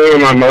was one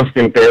of my most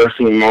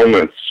embarrassing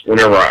moments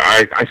whenever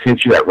I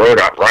sent you that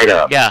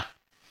write-up. Yeah.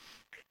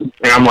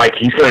 And I'm like,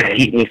 he's going to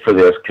hate me for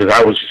this, because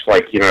I was just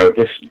like,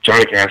 this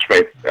Johnny Cash,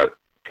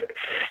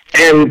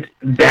 and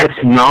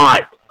that's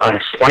not a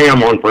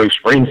slam on Bruce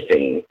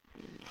Springsteen,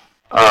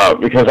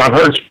 because I've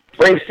heard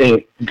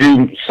Springsteen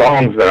do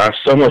songs that I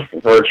so much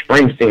preferred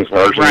Springsteen's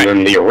version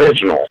than the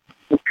original.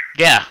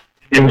 Yeah.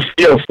 It was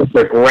still such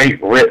a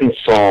great written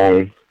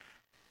song.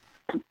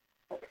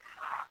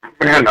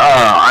 And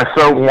I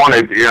so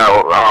wanted,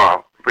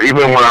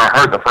 even when I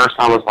heard the first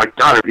time, I was like,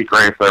 God, it'd be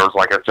great if there was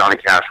like a Johnny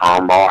Cash,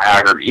 Merle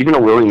Haggard, even a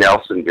Willie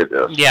Nelson did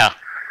this. Yeah.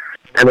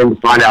 And then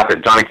to find out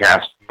that Johnny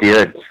Cash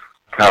did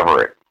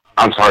cover it.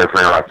 I'm sorry for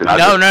interrupting. I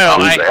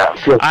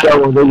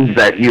feel relieved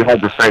that you had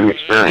the same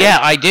experience. Yeah,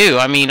 I do.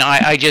 I mean,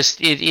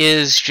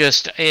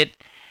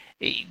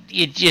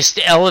 it just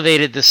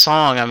elevated the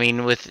song. I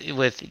mean, with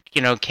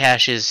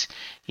Cash's,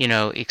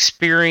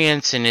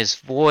 experience and his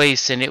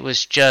voice, and it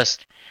was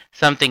just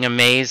something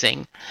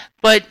amazing.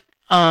 But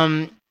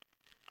I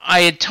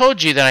had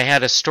told you that I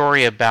had a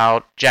story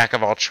about Jack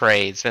of All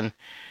Trades, and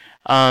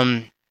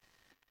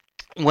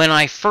when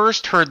I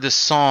first heard the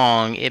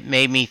song, it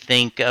made me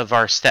think of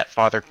our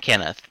stepfather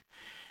Kenneth,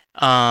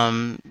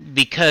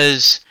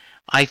 because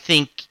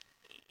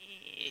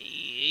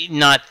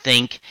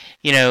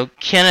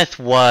Kenneth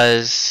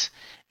was,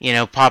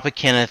 Papa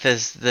Kenneth,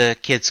 as the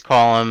kids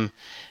call him,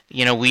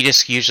 we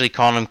just usually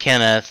call him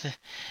Kenneth,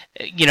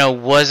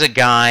 was a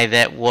guy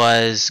that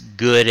was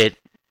good at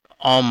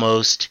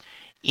almost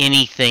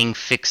anything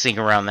fixing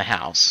around the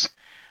house.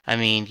 I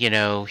mean,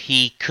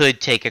 he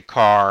could take a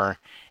car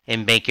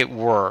and make it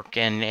work,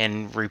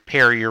 and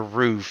repair your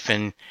roof,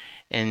 and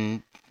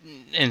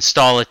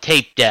install a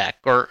tape deck,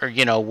 or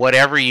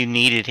whatever you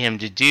needed him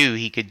to do,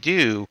 he could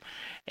do.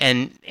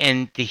 And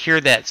to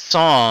hear that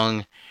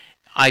song,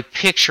 I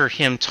picture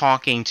him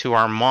talking to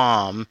our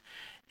mom,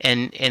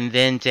 and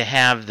then to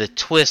have the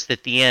twist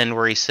at the end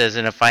where he says,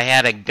 and if I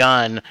had a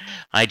gun,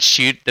 I'd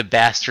shoot the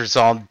bastards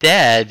all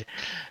dead.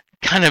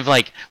 Kind of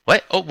like,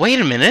 what? Oh,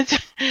 wait a minute.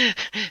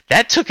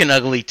 That took an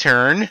ugly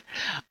turn.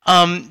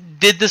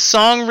 Did the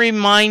song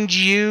remind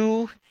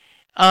you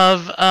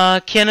of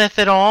Kenneth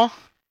at all?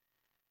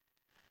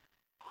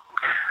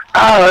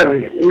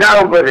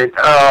 No, but it,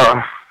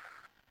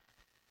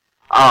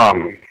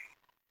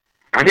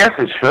 I guess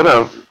it should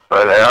have,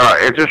 but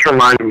it just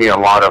reminded me a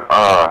lot of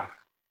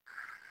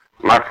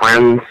my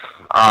friends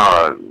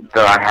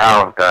that I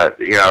have that,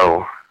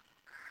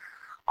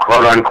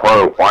 quote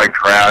unquote white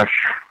trash,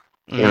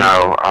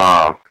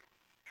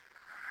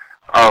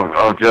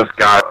 of just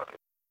got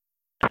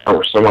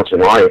over so much in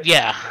life.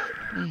 Yeah.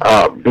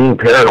 Being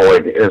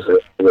paranoid is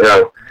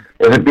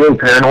it being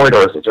paranoid,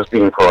 or is it just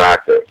being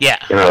proactive? Yeah.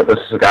 This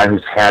is a guy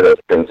who's had it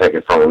been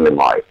taken from him in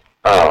life.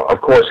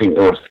 Of course he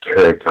wants to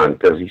carry a gun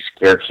because he's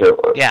scared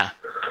shitless. Yeah.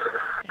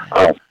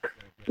 And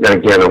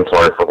again, I'm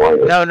sorry for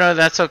language. No,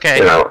 that's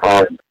okay.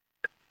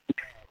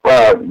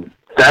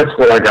 That's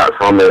what I got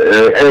from it.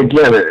 And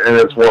again,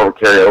 it's what will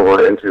carry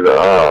over into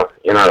the,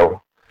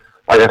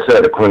 like I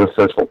said, the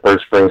quintessential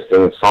Bruce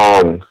Springsteen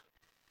song.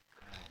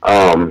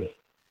 And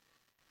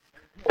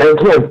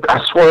again,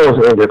 I swear I was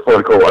going to get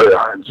political.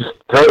 I just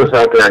throw this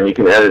out there and you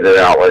can edit it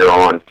out later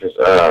on,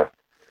 because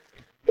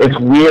it's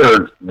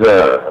weird.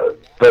 The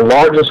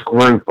largest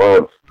group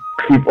of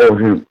people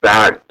who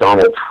backed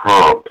Donald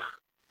Trump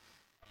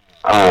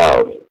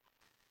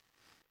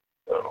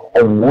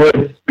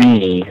would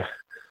be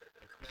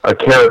a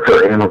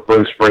character in a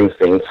Bruce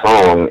Springsteen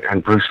song,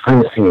 and Bruce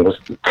Springsteen was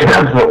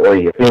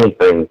definitely, if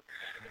anything,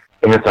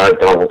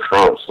 anti-Donald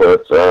Trump, so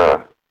it's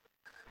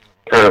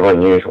kind of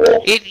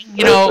unusual.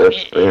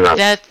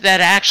 That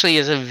actually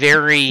is a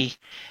very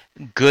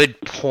good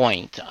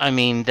point. I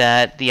mean,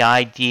 that the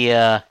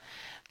idea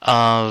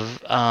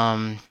of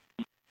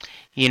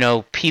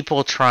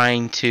people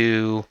trying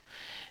to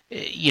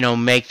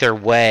make their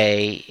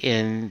way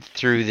in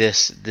through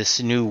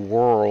this new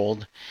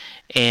world,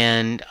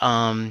 and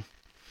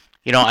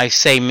I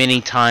say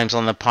many times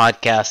on the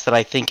podcast that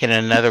I think in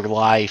another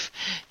life,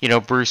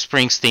 Bruce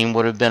Springsteen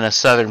would have been a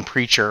Southern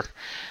preacher,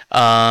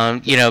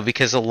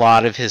 because a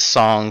lot of his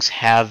songs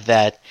have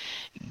that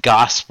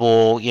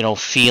gospel,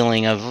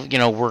 feeling of,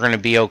 we're going to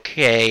be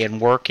okay and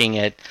working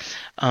it.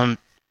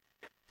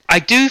 I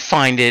do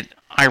find it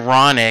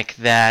ironic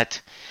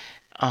that,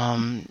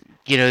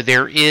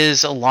 there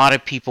is a lot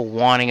of people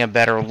wanting a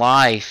better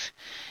life,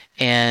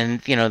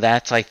 and,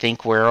 that's, I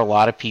think, where a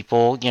lot of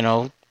people,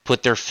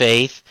 put their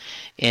faith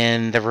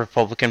in the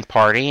Republican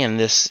Party and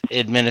this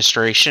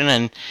administration.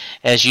 And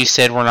as you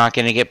said, we're not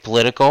going to get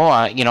political.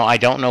 I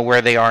don't know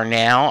where they are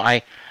now.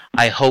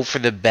 I hope for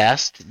the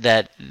best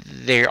that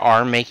they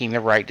are making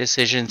the right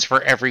decisions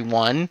for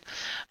everyone.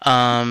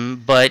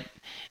 But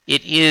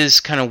it is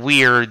kind of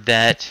weird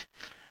that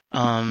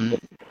the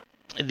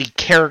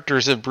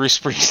characters of Bruce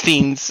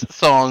Springsteen's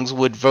songs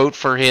would vote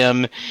for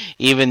him,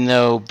 even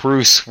though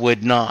Bruce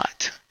would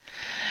not.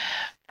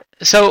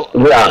 So,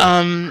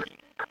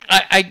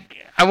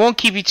 I won't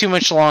keep you too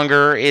much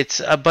longer.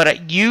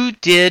 But you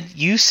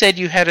said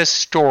you had a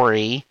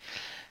story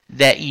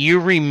that you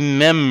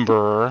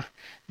remember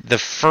the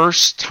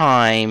first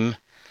time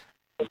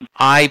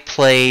I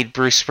played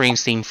Bruce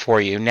Springsteen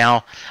for you.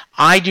 Now,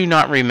 I do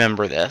not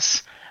remember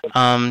this.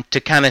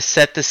 To kind of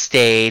set the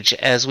stage,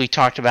 as we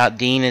talked about,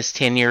 Dean is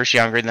 10 years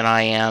younger than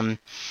I am.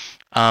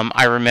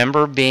 I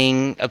remember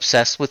being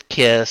obsessed with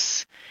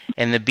Kiss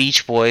and the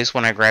Beach Boys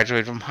when I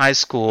graduated from high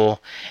school,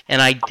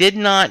 and I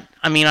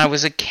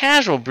was a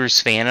casual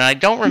Bruce fan, and I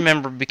don't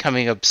remember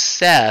becoming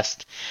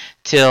obsessed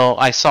till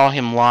I saw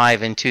him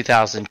live in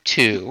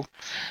 2002.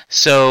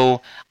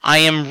 So I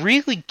am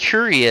really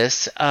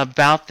curious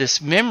about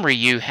this memory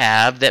you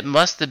have that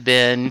must have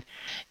been,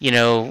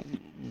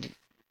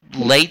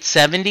 late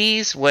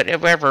 70s,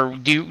 whatever.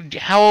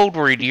 How old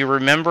were you? Do you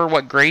remember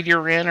what grade you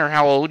were in or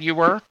how old you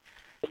were?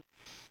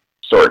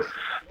 Sorry.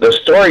 The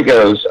story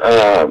goes,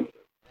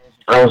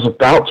 I was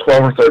about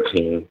 12 or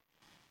 13,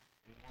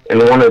 and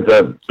one of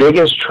the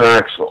biggest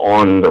tracks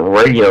on the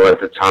radio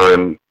at the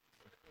time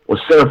was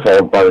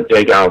Centerfold by the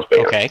Day Giles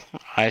Band. Okay.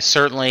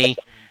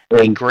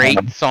 A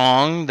great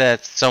song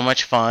that's so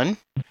much fun.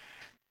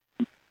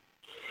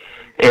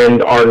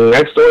 And our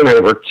next door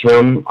neighbor,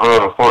 Tim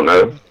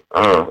Fontenot,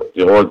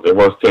 it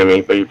was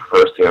Timmy, but he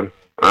prefers Tim.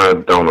 I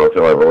don't know if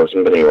he'll ever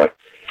listen, but anyway.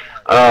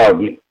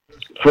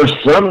 For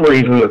some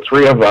reason, the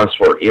three of us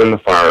were in the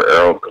fire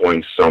arrow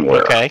going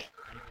somewhere. Okay.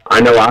 I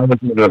know I was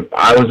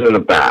in the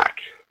back.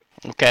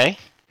 Okay.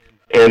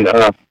 And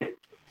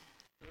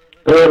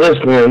we were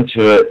listening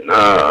to it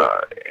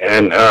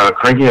and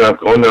cranking it up,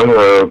 going down the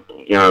road,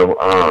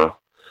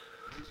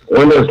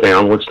 windows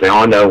down, which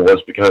now I know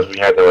was because we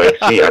had no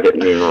AC. I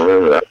didn't even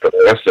remember that, but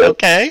that's it.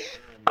 Okay.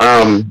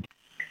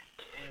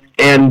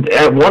 And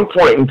at one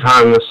point in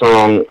time, the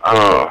song,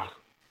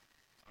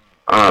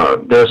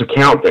 there's a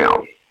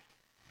countdown.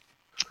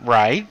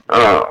 Right.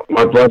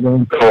 My blood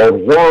runs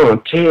cold.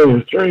 1,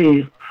 2,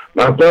 3.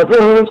 My blood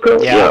runs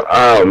cold. Yeah.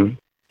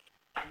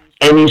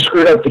 And you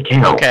screwed up the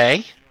count.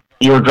 Okay.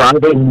 You were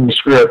driving and you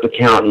screwed up the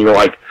count, and you're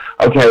like,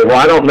 okay, well,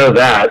 I don't know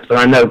that, but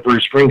I know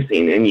Bruce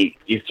Springsteen. And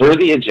you threw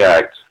the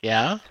eject.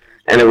 Yeah.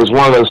 And it was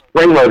one of those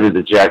spring-loaded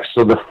ejects,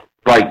 so the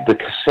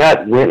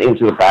cassette went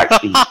into the back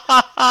seat.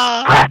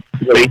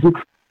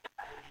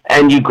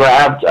 And you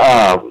grabbed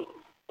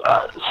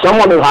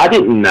someone who I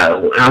didn't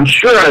know. And I'm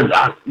sure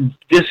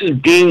this is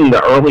being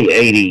the early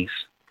 80s.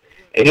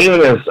 And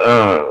even as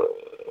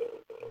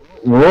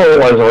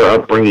rural as our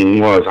upbringing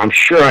was, I'm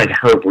sure I'd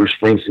heard Bruce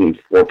Springsteen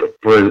before,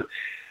 but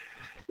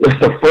it's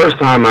the first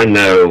time I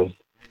know.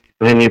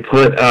 And you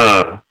put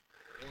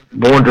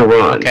Born to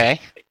Run. Okay.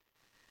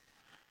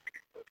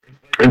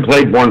 And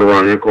played Born to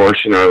Run, and of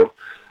course,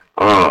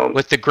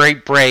 with the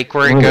great break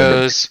where it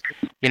goes,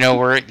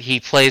 where he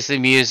plays the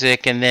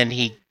music and then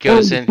he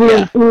goes in.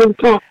 Yeah.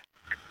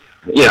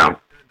 Yeah.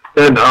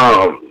 And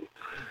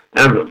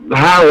the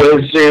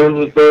highway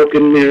sounds with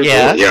broken music.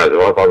 Yeah. Yeah.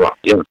 Blah, blah, blah.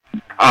 Yeah.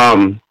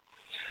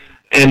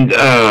 And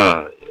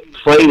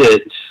played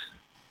it,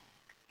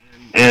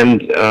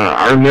 and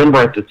I remember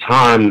at the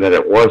time that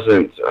it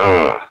wasn't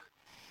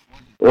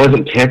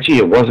catchy,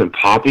 it wasn't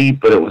poppy,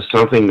 but it was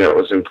something that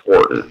was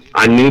important.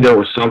 I knew there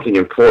was something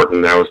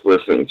important that I was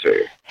listening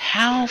to.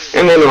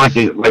 And then, like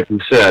you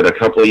said, a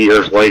couple of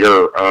years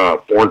later,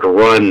 Born to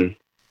Run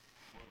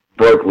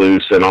broke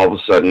loose, and all of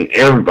a sudden,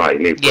 everybody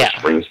knew Bruce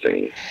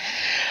Springsteen.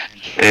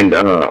 And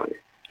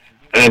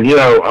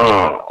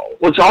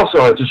which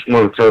also, I just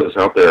want to throw this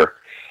out there.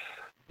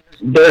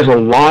 there's a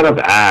lot of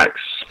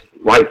acts,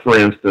 like for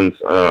instance,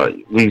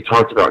 we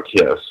talked about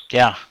Kiss.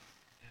 Yeah.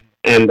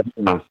 And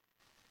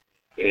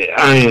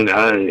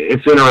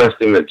it's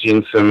interesting that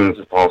Gene Simmons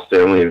and Paul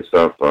Stanley and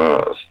stuff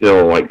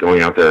still like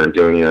going out there and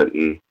doing it,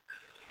 and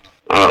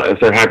if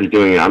they're happy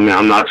doing it, I mean,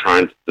 I'm not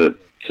trying to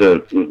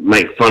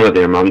make fun of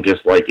them. I'm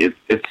just like it's.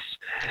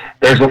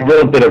 There's a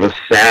little bit of a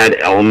sad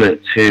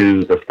element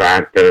to the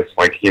fact that it's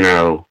like, you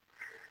know,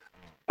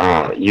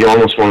 you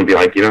almost want to be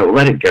like, you know,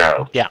 let it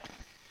go. Yeah.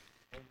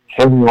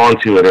 Holding on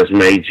to it has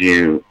made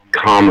you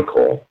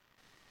comical.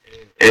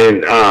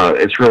 And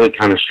it's really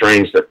kind of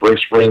strange that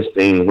Bruce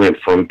Springsteen went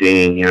from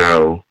being, you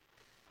know,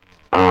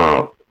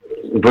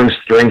 Bruce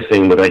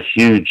Springsteen with a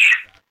huge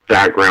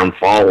background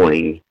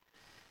following,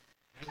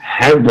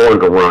 had Born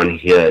to Run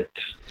hit,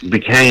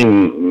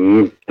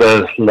 became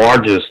the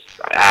largest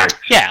act.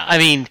 Yeah, I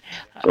mean,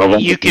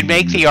 you could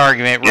make the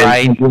argument,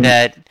 right,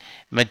 that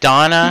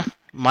Madonna,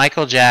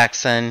 Michael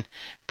Jackson,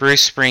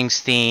 Bruce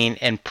Springsteen,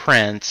 and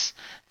Prince,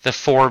 the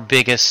 4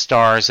 biggest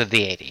stars of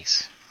the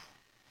 80s.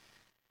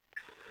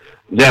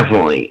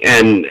 Definitely,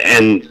 and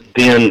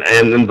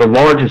then the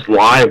largest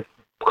live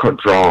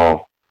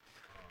draw.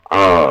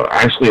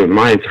 Actually, in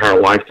my entire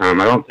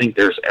lifetime, I don't think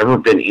there's ever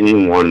been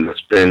anyone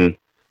that's been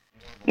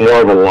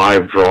more of a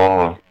live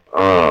draw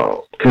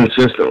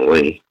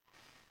consistently.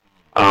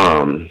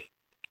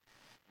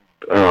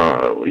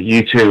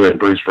 U2 and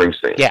Bruce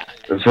Springsteen. Yeah.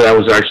 And so that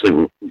was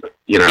actually,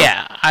 you know.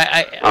 Yeah,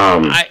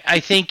 I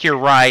think you're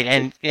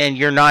right, and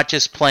you're not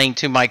just playing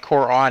to my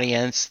core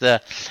audience.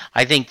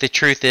 I think the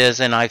truth is,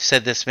 and I've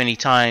said this many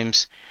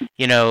times,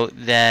 you know,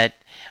 that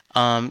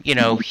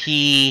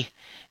he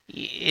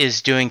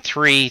is doing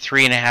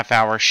 3.5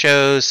 hour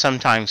shows,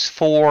 sometimes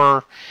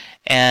 4,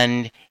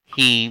 and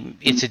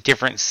it's a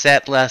different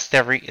set list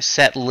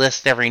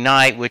every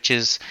night, which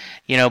is,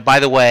 you know,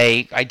 by the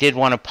way, I did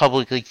want to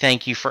publicly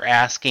thank you for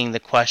asking the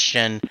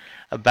question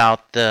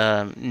about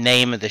the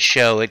name of the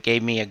show. It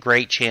gave me a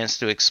great chance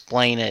to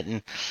explain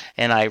it,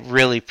 and I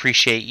really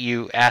appreciate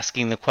you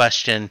asking the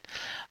question.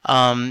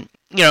 You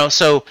know,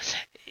 so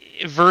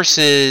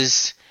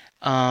versus,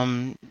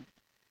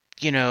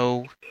 you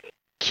know,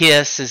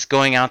 Kiss is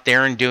going out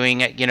there and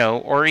doing it, you know,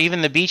 or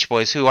even the Beach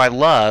Boys, who I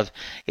love.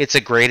 It's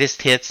a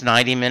greatest hits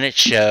 90-minute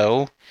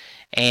show,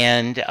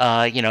 and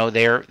you know,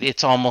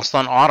 it's almost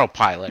on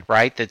autopilot,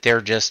 right? That they're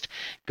just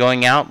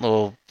going out,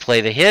 they'll play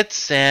the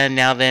hits, and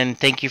now then,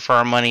 thank you for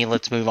our money,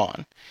 let's move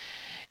on.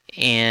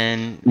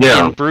 And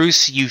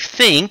Bruce, you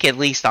think, at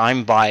least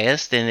I'm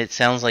biased, and it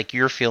sounds like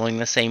you're feeling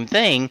the same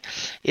thing,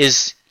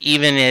 is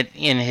even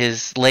in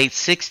his late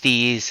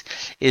 60s,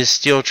 is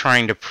still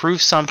trying to prove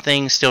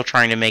something, still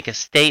trying to make a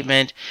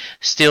statement,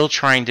 still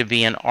trying to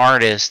be an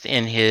artist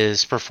in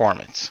his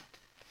performance.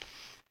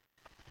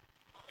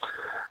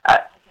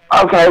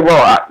 Okay,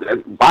 well,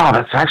 wow,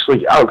 that's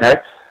actually, okay.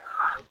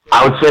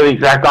 I would say the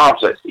exact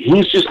opposite.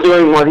 He's just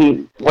doing what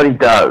he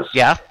does.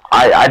 Yeah.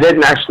 I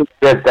didn't actually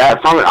get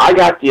that from it. I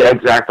got the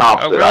exact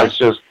opposite. Oh, really? I was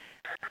just,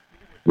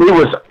 he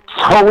was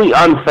totally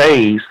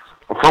unfazed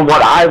from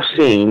what I've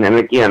seen, and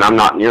again, I'm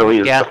not nearly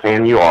as a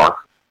fan you are.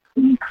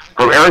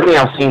 From everything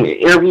I've seen,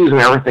 interviews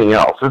and everything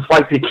else, it's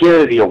like the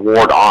Kennedy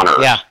Award honors.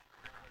 Yeah.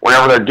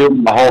 Whenever they're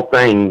doing the whole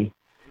thing,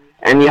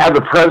 and you have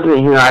the President of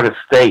the United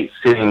States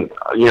sitting,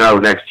 you know,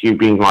 next to you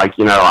being like,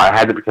 you know, I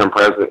had to become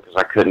president because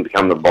I couldn't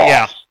become the boss.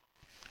 Yeah.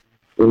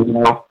 You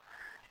know?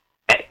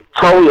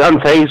 Totally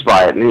unfazed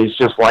by it, and he's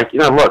just like, you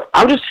know, look,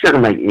 I'm just here to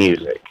make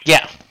music.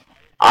 Yeah.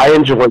 I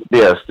enjoy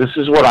this. This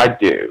is what I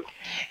do.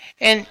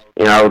 And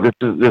you know, this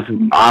is.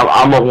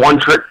 I'm a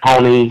one-trick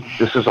pony.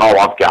 This is all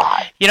I've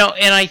got. You know,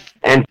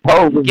 and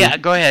totally. Yeah,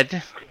 go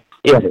ahead.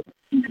 Yeah.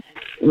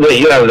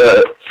 You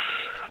know,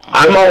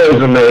 I'm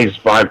always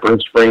amazed by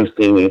Bruce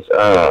Springsteen's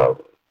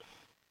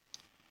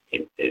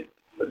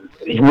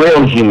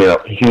real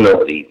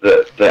humility.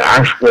 The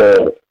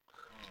actual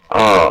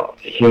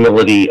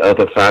humility of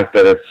the fact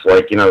that it's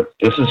like, you know,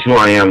 this is who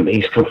I am.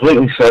 He's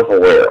completely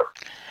self-aware.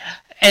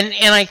 And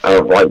I like,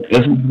 this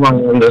is who I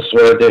am. This is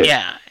what I do.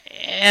 Yeah.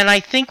 And I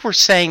think we're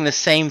saying the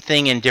same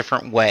thing in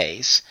different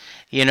ways.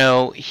 You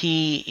know,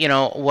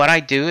 what I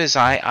do is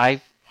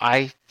I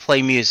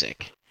play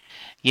music.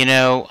 You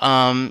know,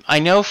 I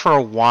know for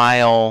a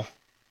while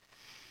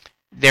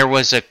there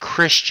was a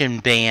Christian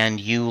band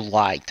you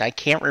liked. I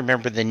can't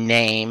remember the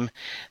name,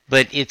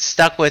 but it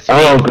stuck with me.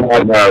 Oh,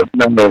 God, no,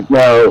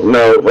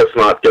 let's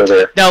not go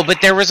there. No,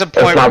 but there was a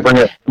point. Let's not bring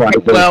it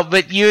right. Well,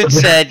 but you had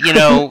said, you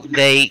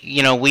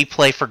know, we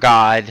play for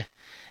God.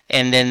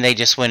 And then they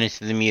just went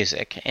into the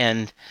music,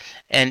 and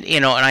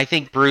you know, and I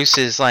think Bruce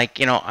is like,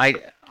 you know,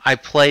 I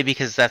play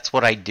because that's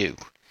what I do.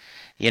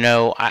 You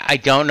know, I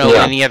don't know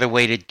any other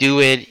way to do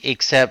it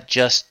except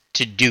just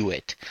to do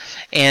it,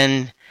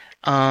 and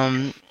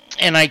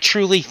I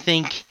truly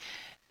think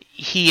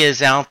he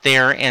is out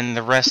there and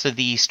the rest of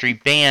the E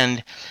Street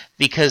Band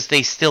because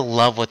they still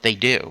love what they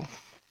do,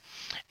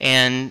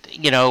 and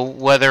you know,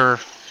 whether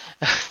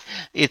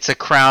it's a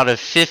crowd of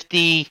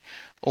 50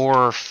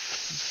 or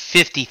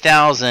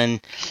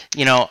 50,000,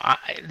 you know,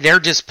 they're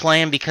just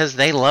playing because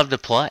they love to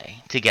play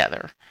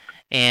together.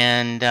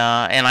 and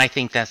I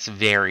think that's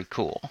very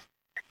cool.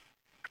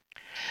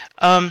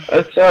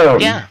 That's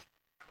yeah.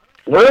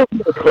 Real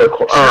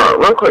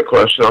quick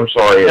question. I'm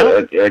sorry.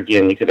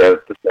 Again, you could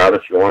edit this out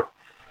if you want.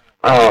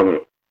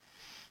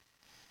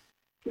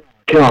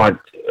 God,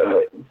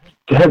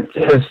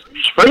 has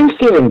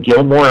Springsteen and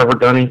Gilmore ever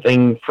done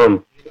anything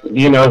from? Do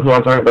you know who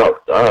I'm talking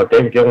about?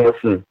 David Gilmour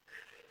from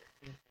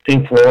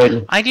Pink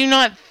Floyd. I do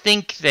not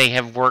think they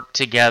have worked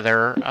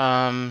together.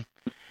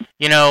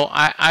 You know,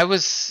 I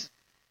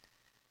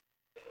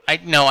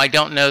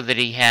don't know that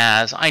he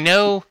has. I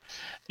know,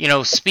 you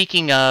know,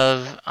 speaking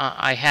of,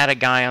 I had a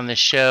guy on the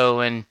show,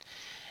 and,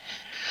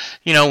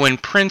 you know, when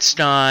Prince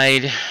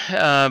died,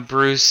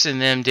 Bruce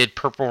and them did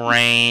Purple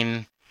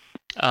Rain.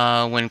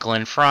 When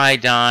Glenn Frey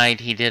died,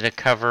 he did a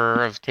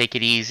cover of Take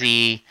It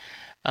Easy.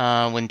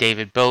 When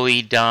David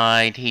Bowie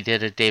died, he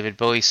did a David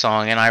Bowie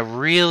song, and I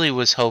really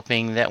was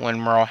hoping that when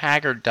Merle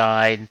Haggard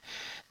died,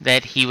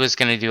 that he was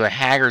going to do a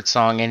Haggard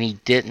song, and he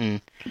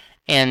didn't.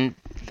 And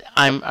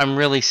I'm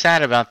really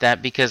sad about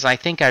that, because I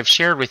think I've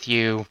shared with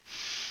you,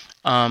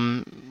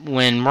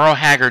 when Merle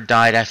Haggard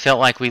died, I felt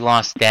like we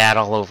lost Dad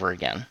all over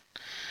again.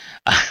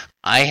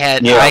 I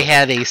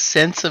had a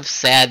sense of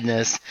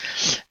sadness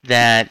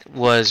that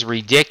was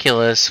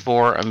ridiculous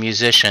for a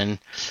musician,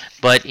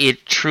 but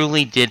it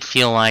truly did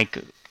feel like,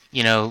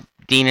 you know,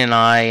 Dean and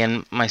I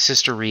and my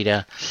sister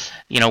Rita,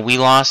 you know, we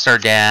lost our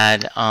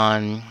dad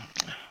on,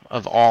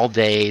 of all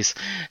days,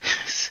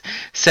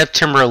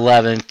 September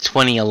 11th,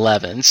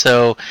 2011.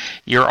 So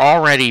you're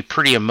already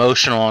pretty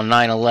emotional on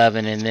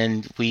 9/11, and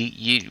then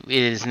it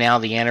is now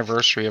the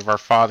anniversary of our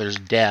father's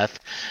death.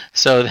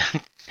 So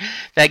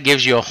that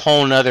gives you a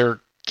whole nother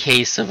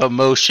case of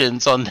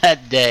emotions on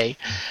that day.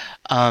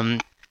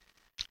 And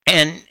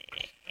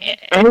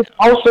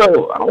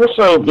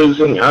also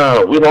losing,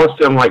 we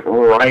lost him like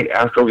right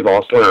after we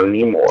lost Leonard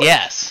Nimoy.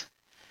 Yes.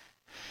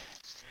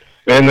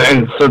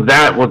 And so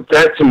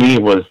that to me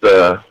was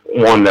the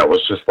one that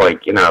was just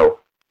like, you know,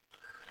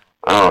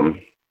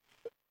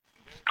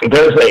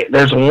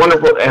 there's a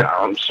wonderful,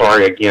 I'm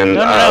sorry again,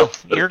 no,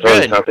 you're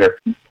good. Out there.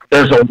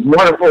 There's a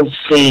wonderful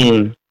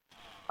scene,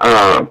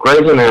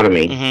 Grey's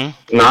Anatomy,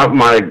 not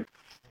my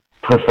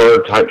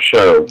preferred type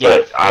show,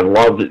 but I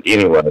loved it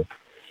anyway.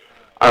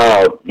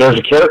 There's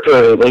a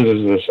character that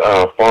loses his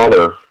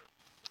father,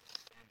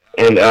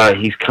 and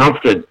he's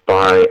comforted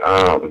by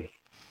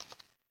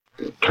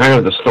kind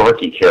of the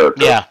snarky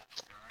character. Yeah.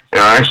 And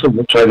I actually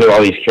wish I knew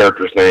all these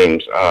characters'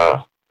 names.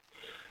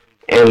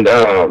 And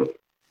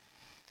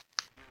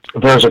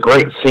there's a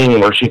great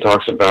scene where she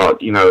talks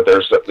about, you know,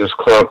 there's this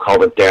club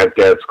called the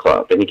Dad's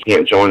Club, and you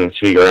can't join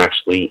until you're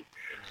actually,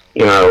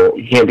 you know,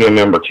 you can't be a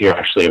member until you're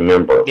actually a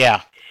member.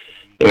 Yeah.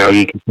 You know,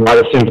 you can try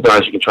to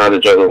sympathize, you can try to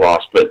judge the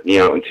loss, but, you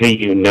know, until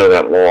you know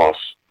that loss,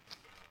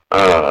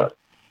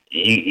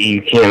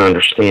 you can't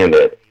understand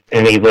it.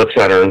 And he looks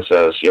at her and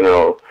says, you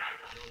know,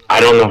 I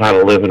don't know how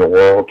to live in a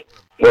world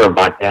where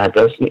my dad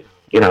doesn't,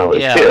 you know,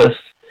 exist.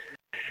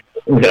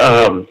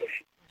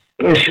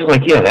 And she's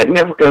like, yeah, that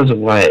never goes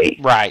away.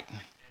 Right.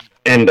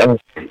 And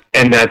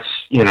that's,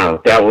 you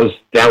know, that was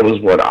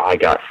what I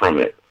got from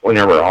it.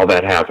 Whenever all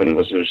that happened, it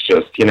was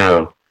just, you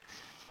know,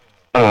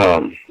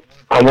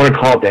 I want to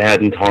call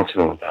Dad and talk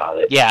to him about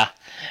it. Yeah.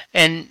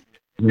 And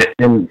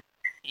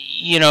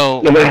you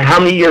know, no matter how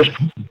many years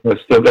it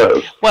still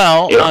goes.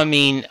 Well, yeah. I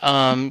mean,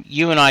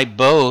 you and I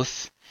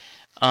both,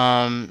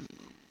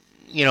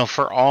 you know,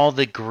 for all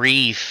the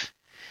grief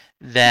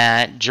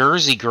that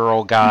Jersey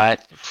Girl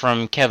got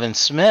from Kevin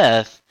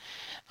Smith,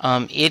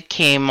 it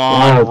came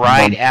on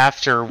right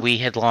after we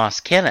had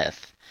lost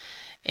Kenneth.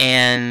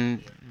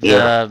 And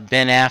the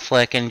Ben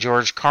Affleck and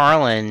George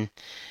Carlin,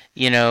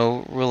 you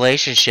know,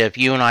 relationship,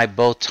 you and I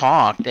both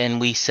talked, and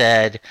we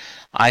said,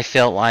 I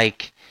felt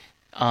like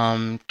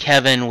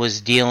Kevin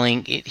was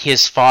dealing,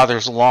 his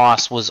father's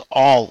loss was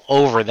all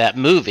over that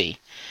movie.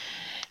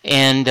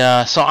 And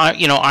so,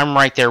 I'm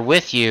right there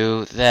with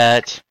you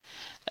that,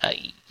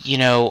 you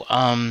know,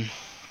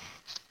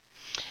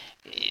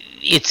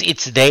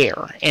 it's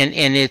there.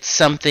 And it's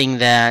something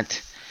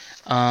that,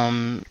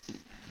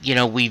 you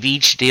know, we've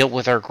each dealt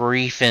with our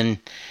grief, and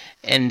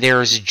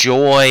there's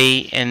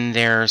joy and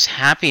there's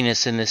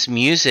happiness in this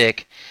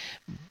music,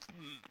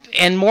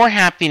 and more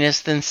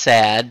happiness than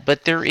sad,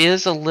 but there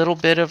is a little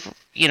bit of,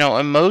 you know,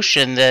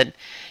 emotion that,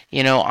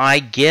 you know, I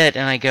get,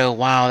 and I go,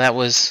 wow,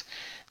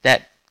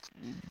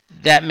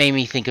 that made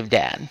me think of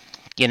Dad,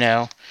 you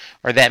know,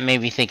 or that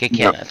made me think of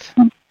Kenneth.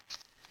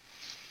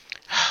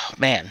 Oh,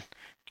 man,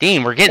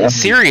 Dean, we're getting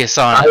serious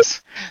on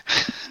us.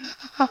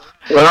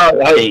 Well,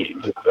 okay,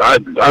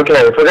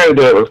 if we're going to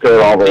do it, let's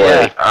go all the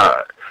way.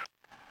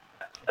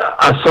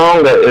 A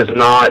song that is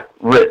not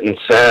written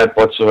sad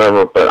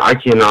whatsoever, but I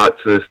cannot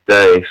to this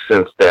day,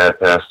 since Dad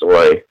passed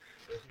away,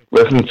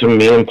 listen to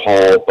Me and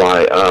Paul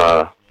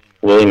by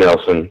Willie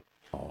Nelson.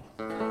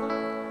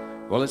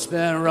 Well, it's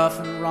been a rough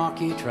and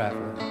rocky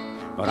travel,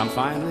 but I'm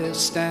finally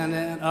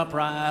standing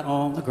upright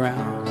on the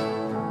ground.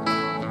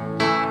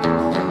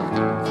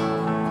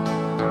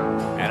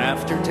 And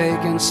after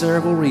taking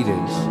several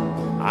readings,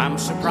 I'm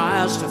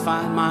surprised to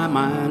find my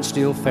mind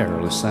still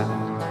fairly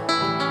sound.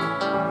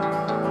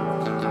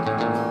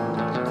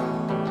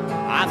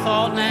 I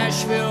thought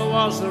Nashville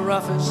was the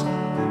roughest,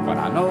 but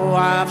I know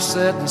I've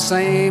said the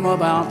same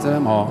about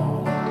them all.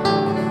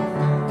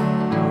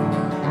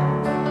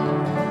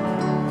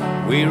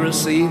 We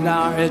received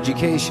our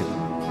education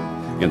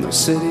in the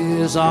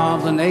cities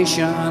of the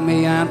nation,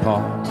 me and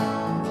Paul.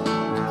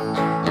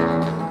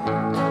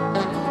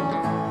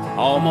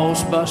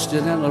 Almost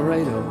busted in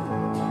Laredo,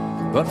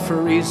 but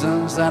for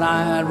reasons that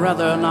I'd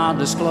rather not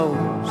disclose.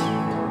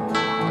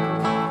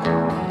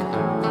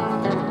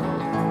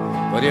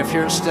 But if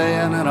you're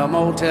staying in a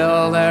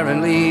motel there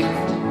in Lee,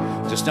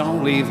 just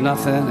don't leave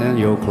nothing in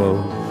your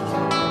clothes.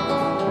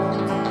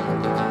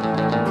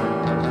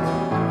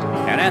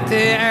 And at the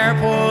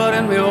airport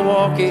in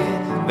Milwaukee,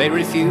 they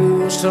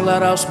refused to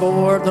let us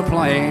board the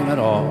plane at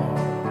all.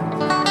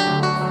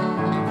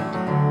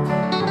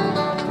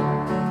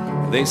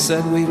 They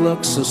said we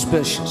looked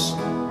suspicious,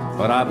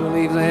 but I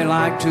believe they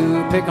like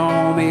to pick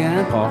on me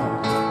and Paul.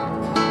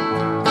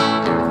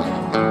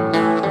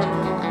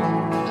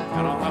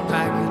 And on a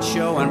package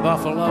show in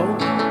Buffalo,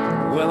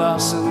 with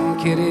us and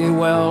Kitty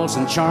Wells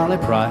and Charlie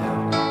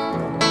Pryor.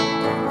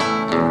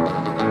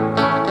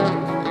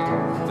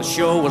 The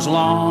show was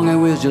long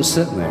and we was just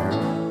sitting there,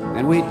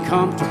 and we'd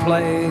come to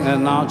play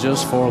and not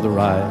just for the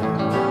ride.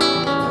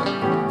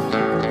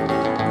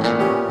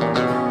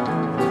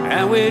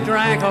 And we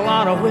drank a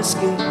lot of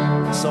whiskey,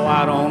 so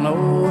I don't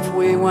know if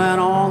we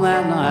went on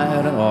that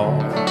night at all.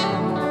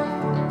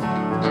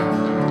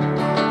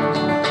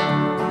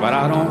 But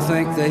I don't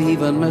think they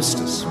even missed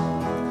us.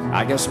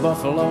 I guess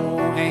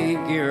Buffalo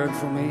ain't geared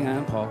for me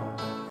and Paul.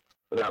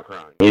 Without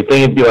crying. You'd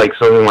think it'd be like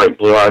something like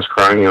Blue Eyes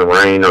Crying in the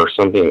Rain or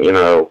something, you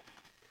know.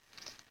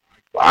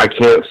 I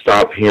can't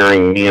stop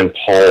hearing me and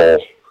Paul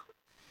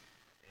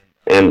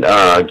and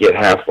get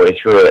halfway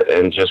through it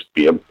and just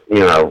be, you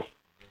know,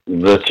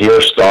 the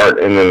tears start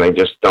and then they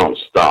just don't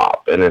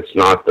stop. And it's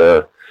not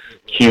the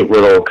cute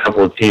little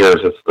couple of tears,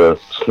 it's the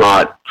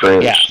snot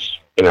drenched,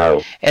 you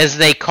know. As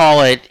they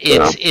call it,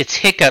 it's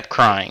hiccup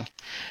crying.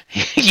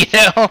 You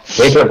know?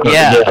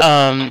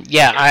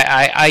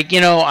 I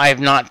you know, I have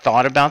not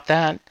thought about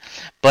that,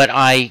 but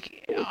I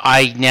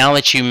now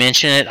that you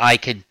mention it, I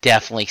could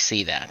definitely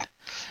see that.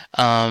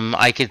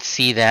 I could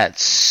see that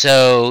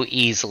so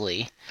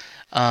easily.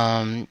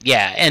 And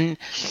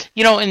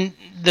you know, and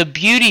the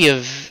beauty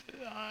of,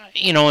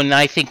 you know, and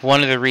I think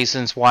one of the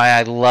reasons why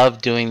I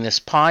love doing this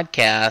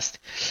podcast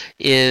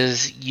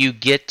is you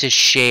get to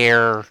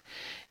share,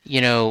 you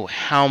know,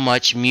 how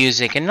much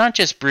music, and not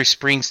just Bruce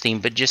Springsteen,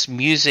 but just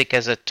music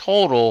as a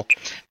total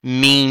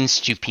means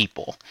to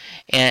people.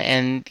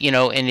 And you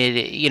know, and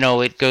it, you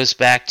know, it goes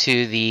back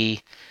to the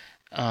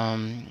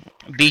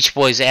Beach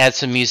Boys Add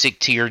Some Music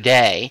to Your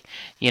Day,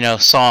 you know,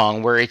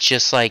 song, where it's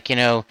just like, you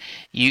know,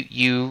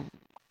 you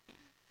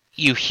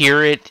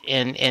hear it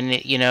and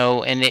it, you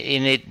know, and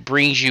it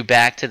brings you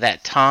back to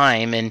that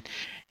time, and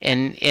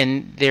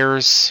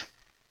there's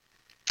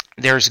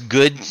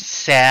good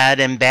sad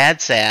and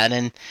bad sad,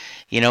 and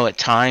you know, at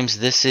times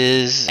this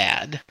is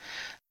sad.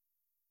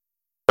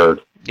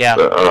 Yeah.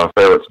 The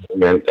favorite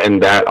segment, and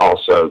that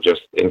also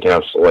just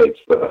encapsulates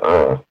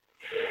the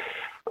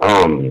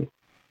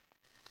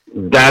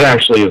that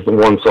actually is the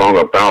one song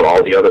about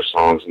all the other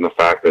songs, and the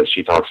fact that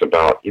she talks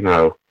about, you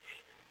know,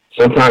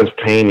 sometimes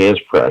pain is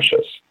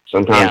precious.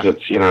 Sometimes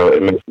it's, you know,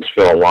 it makes us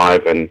feel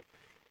alive, and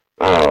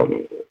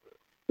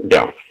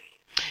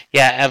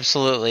yeah,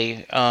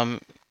 absolutely.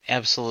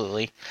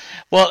 Absolutely.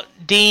 Well,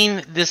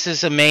 Dean, this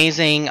is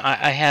amazing.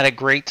 I had a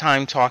great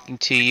time talking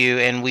to you,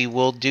 and we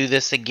will do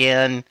this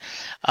again.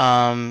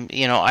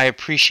 You know, I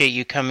appreciate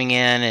you coming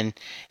in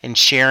and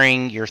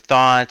sharing your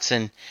thoughts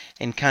and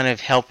kind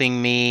of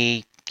helping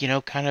me, you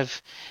know, kind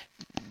of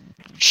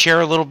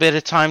share a little bit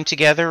of time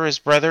together as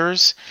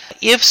brothers.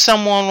 If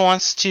someone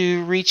wants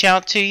to reach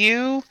out to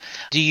you,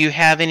 do you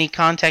have any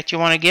contact you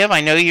want to give?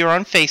 I know you're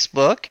on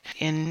Facebook,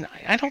 and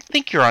I don't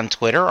think you're on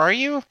Twitter, are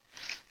you?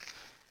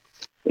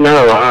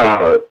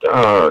 No,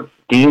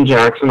 Dean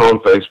Jackson on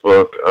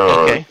Facebook.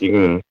 Okay. You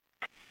can.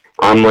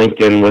 I'm linked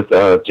in with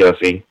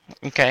Jesse.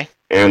 Okay.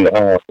 And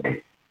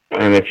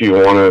if you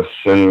want to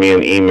send me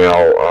an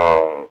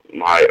email,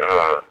 my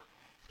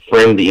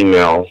friend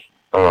email,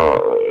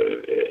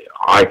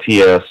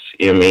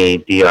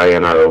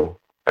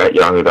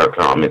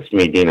 itsmedino@yahoo.com. It's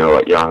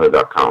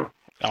medino@yahoo.com.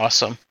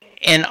 Awesome.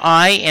 And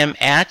I am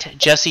at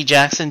Jesse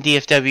Jackson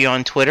DFW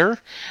on Twitter.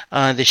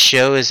 The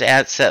show is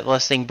at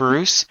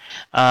SetListingBruce.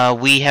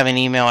 We have an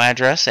email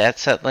address at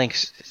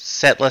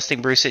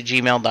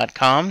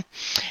setlistingbruce@gmail.com.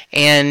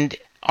 And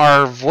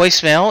our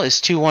voicemail is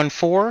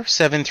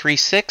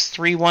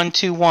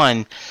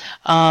 214-736-3121.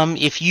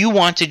 If you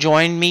want to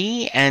join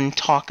me and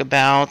talk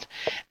about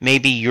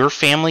maybe your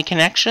family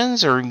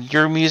connections or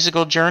your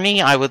musical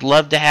journey, I would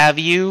love to have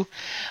you.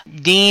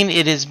 Dean,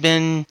 it has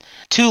been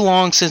too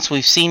long since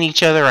we've seen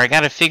each other. I got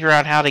to figure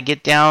out how to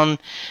get down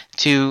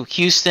to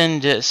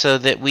Houston so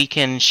that we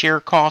can share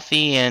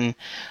coffee and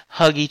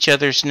hug each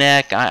other's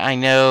neck. I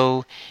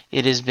know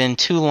it has been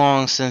too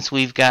long since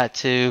we've got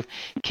to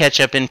catch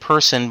up in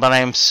person, but I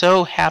am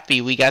so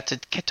happy we got to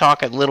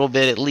talk a little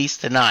bit at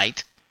least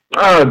tonight.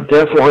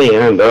 Definitely,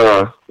 and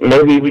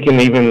maybe we can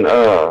even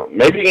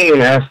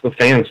ask the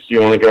fans. Do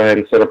you want to go ahead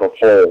and set up a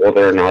poll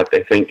whether or not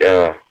they think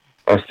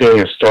us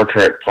doing a Star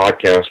Trek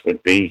podcast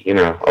would be,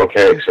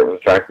 okay, except for the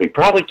fact we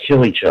probably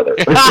kill each other.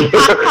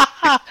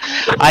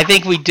 I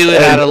think we do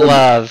it out of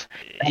love.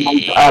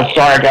 I'm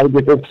sorry, I got to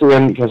get this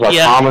in because I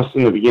promised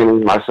in the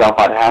beginning myself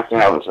I'd have to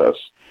have this.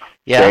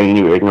 Yeah. Saying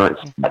you ignorant.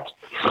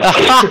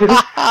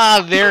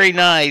 Very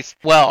nice.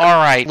 Well, all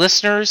right.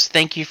 Listeners,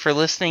 thank you for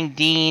listening.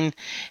 Dean,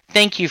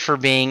 thank you for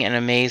being an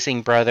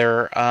amazing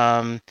brother.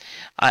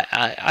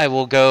 I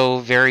will go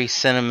very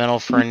sentimental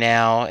for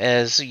now.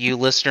 As you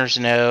listeners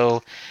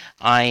know,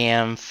 I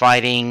am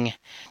fighting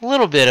a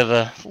little bit of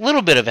a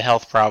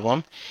health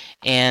problem,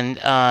 and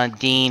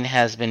Dean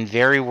has been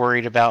very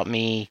worried about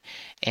me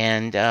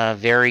and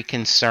very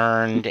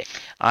concerned.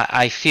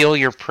 I feel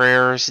your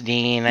prayers,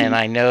 Dean, and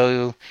I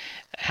know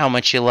how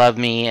much you love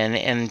me,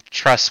 and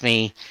trust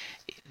me,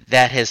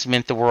 that has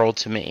meant the world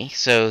to me.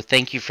 So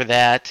thank you for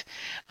that.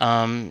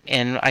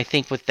 And I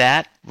think with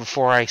that,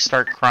 before I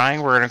start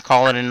crying, we're going to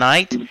call it a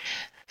night.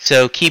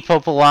 So keep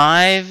hope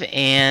alive,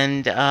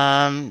 and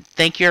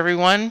thank you,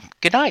 everyone.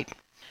 Good night.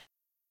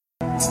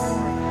 We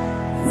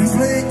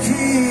play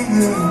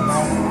king of the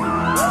night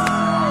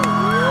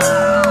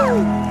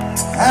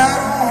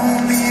out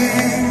on the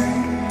air.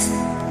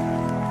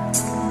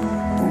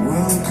 The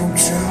world come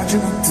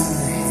charging up to the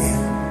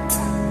hill.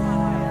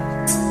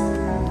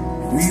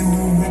 We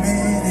were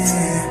women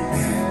and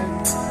men.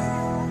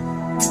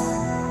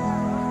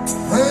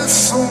 There's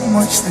so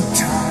much that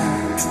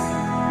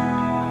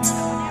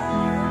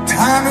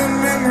time and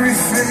memory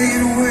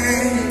fade away.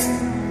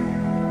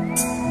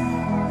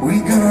 We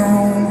got our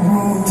own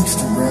roads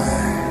to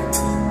ride,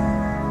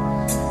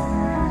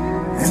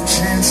 and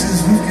chances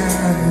we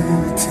got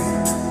to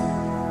take.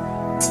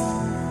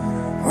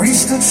 We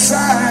stood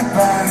side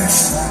by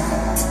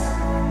side,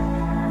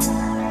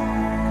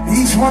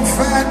 each one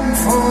fighting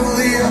for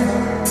the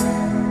other,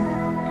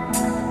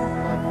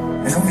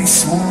 and we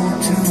swore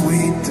till we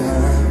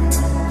died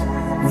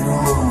we'd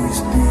always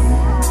be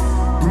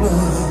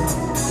blood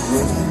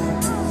brothers.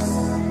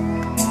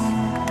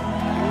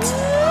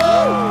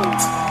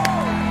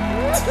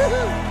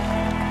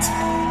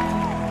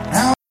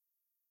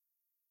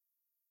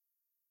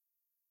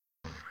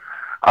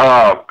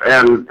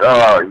 And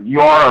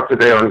you are up to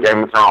date on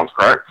Game of Thrones,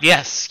 correct?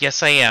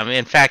 Yes, I am.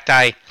 In fact,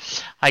 I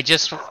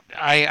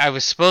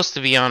was supposed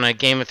to be on a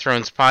Game of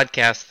Thrones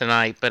podcast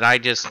tonight, but I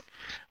just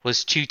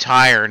was too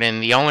tired,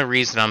 and the only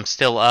reason I'm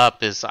still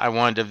up is I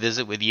wanted to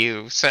visit with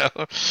you. So,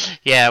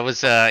 yeah, it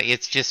was.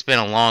 It's just been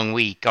a long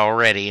week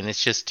already, and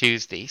it's just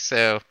Tuesday.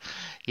 So,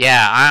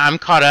 yeah, I'm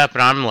caught up,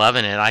 and I'm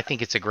loving it. I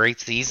think it's a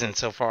great season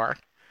so far.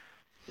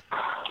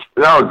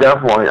 No,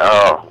 definitely.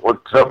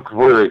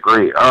 Completely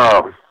agree.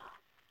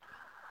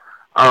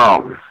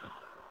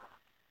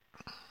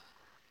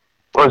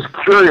 Was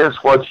curious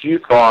what you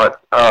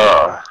thought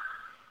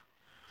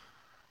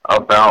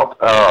about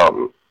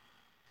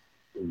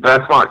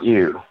That's Not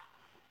You.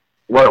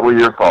 What were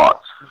your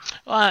thoughts?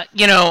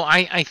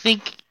 I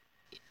think,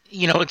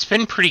 it's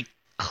been pretty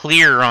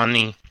clear on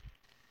the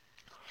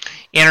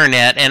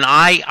internet, and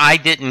I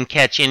didn't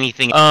catch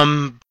anything.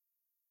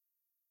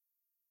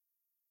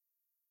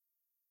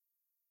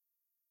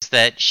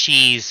 That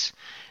she's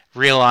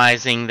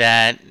realizing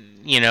that,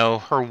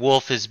 her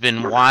wolf has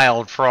been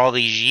wild for all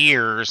these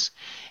years,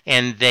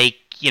 and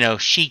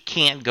she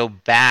can't go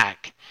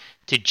back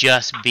to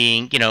just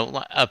being,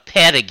 a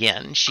pet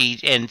again.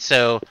 And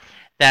so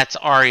that's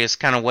Arya's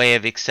kind of way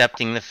of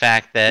accepting the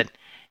fact that,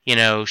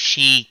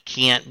 she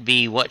can't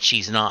be what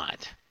she's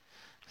not.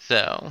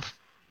 So.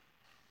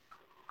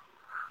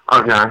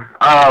 Okay.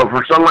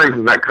 For some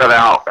reason that cut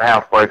out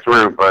halfway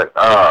through, but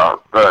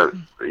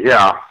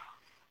yeah.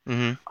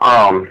 Mm-hmm.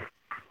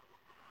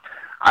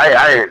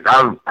 I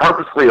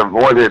purposely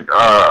avoided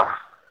the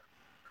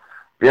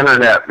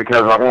internet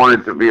because I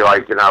wanted to be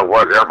like,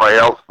 what everybody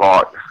else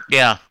thought.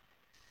 Yeah.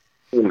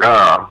 And,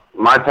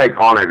 my take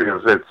on it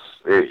is it's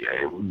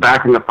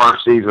back in the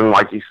first season,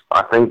 like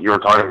I think you were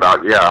talking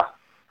about, yeah.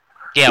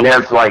 Yeah.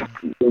 Ned's like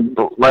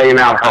laying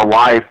out her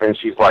life, and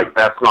she's like,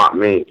 "That's not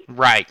me."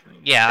 Right.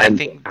 Yeah, I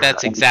think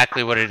that's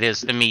exactly what it is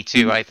to me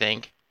too. I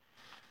think.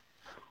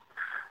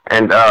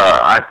 And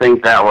I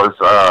think that was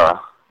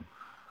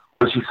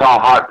when she saw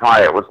Hot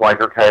Pie, it was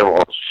like, okay,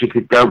 well, she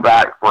could go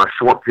back for a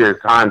short period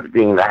of time to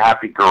being the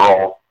happy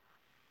girl.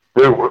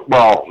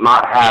 Well,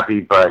 not happy,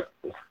 but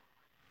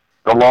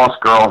the lost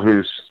girl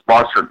who's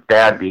watched her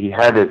dad be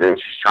beheaded, and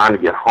she's trying to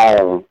get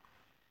home.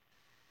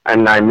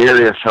 And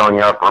Nymeria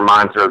showing up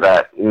reminds her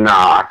that,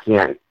 I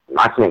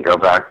can't go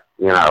back,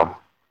 And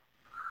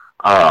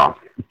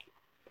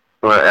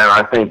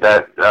I think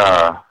that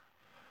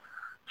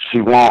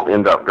she won't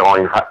end up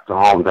going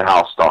home to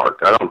House Stark.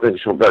 I don't think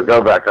she'll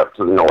go back up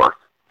to the north.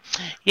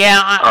 Yeah,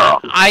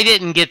 I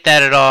didn't get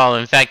that at all.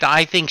 In fact,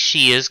 I think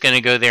she is going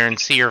to go there and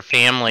see her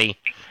family.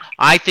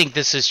 I think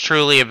this is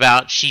truly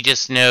about she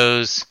just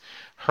knows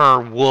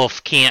her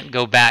wolf can't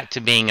go back to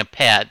being a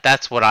pet.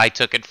 That's what I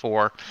took it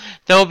for.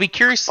 Though I'll be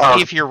curious to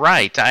see if you're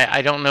right.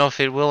 I don't know if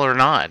it will or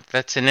not.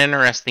 That's an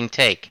interesting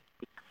take.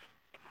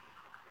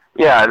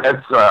 Yeah,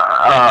 that's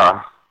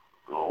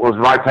was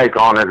my take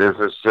on it. Is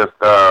it's just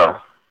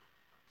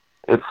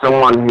it's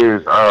someone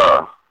who's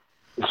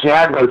she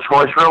had no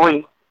choice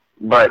really,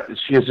 but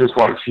she's just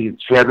like she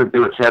had to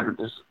do what she had to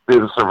just do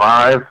to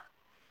survive,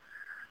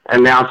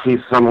 and now she's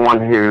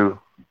someone who,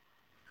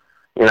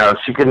 you know,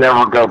 she could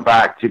never go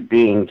back to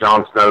being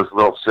Jon Snow's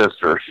little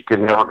sister. She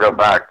could never go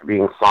back to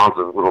being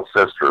Sansa's little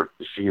sister.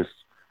 She's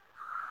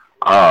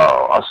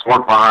a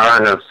sword for hire,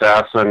 an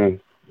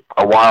assassin,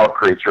 a wild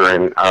creature,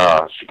 and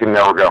she can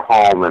never go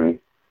home. And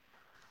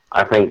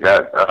I think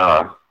that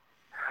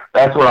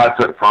that's what I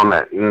took from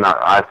it. And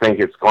I think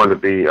it's going to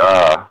be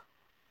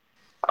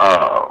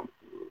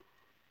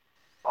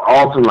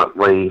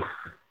ultimately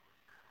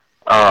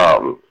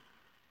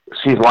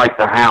she's like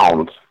the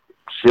Hound.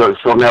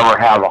 She'll never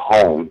have a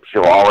home.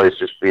 She'll always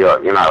just be a,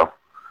 you know,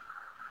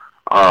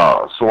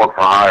 sword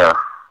for hire.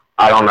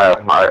 I don't know.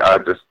 I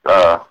just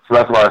so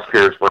that's why I was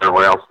curious what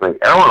everyone else thinks.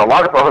 A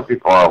lot of other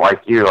people are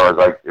like you, are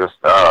like just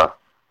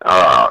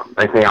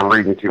they think I'm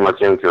reading too much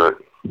into it.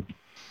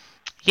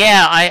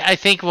 Yeah, I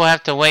think we'll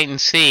have to wait and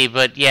see.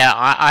 But yeah,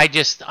 I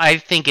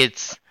think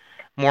it's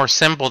more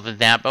simple than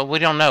that. But we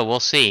don't know. We'll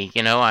see.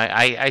 You know,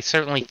 I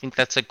certainly think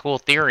that's a cool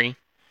theory.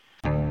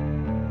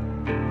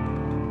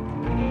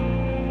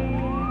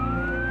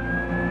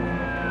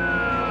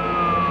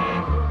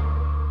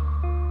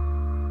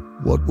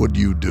 What would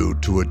you do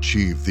to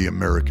achieve the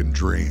American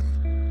dream?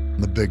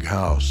 The big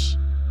house,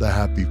 the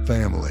happy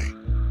family,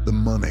 the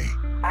money.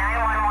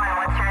 911,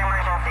 what's your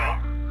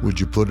emergency?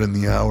 Would you put in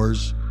the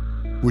hours?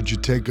 Would you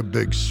take a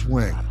big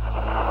swing?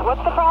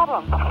 What's the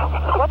problem?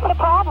 What's the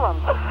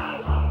problem?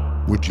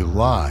 Would you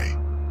lie?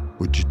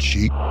 Would you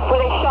cheat? Were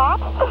they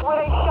shot? Were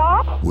they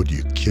shot? Would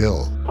you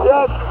kill?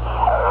 Yes.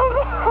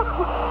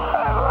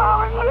 My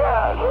mom is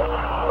dead.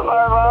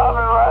 My mom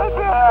is right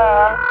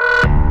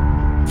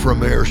there.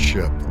 From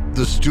Airship,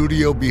 the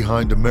studio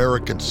behind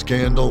American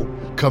Scandal,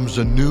 comes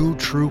a new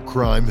true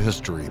crime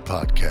history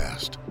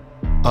podcast.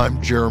 I'm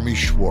Jeremy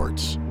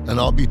Schwartz, and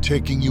I'll be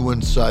taking you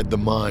inside the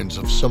minds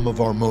of some of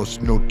our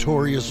most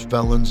notorious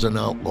felons and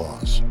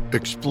outlaws,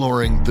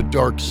 exploring the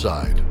dark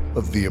side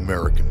of the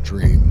American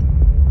dream.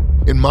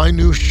 In my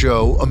new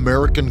show,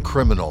 American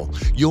Criminal,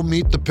 you'll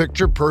meet the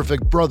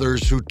picture-perfect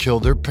brothers who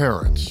killed their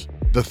parents,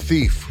 the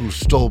thief who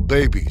stole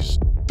babies,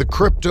 the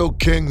crypto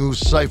king who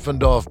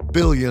siphoned off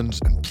billions,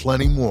 and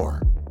plenty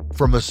more.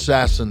 From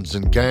assassins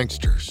and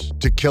gangsters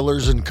to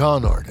killers and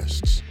con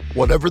artists,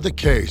 whatever the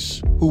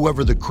case,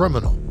 whoever the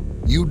criminal,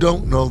 you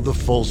don't know the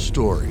full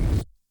story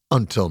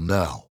until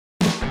now.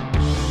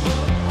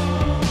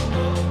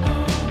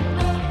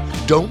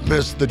 Don't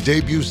miss the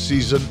debut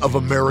season of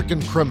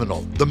American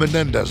Criminal, The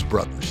Menendez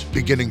Brothers,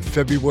 beginning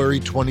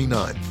February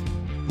 29th.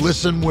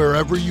 Listen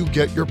wherever you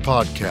get your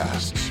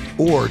podcasts,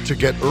 or to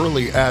get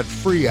early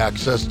ad-free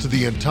access to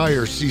the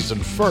entire season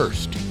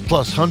first,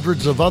 plus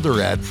hundreds of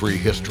other ad-free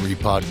history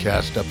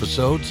podcast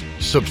episodes,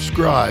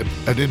 subscribe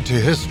at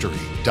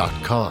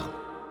IntoHistory.com.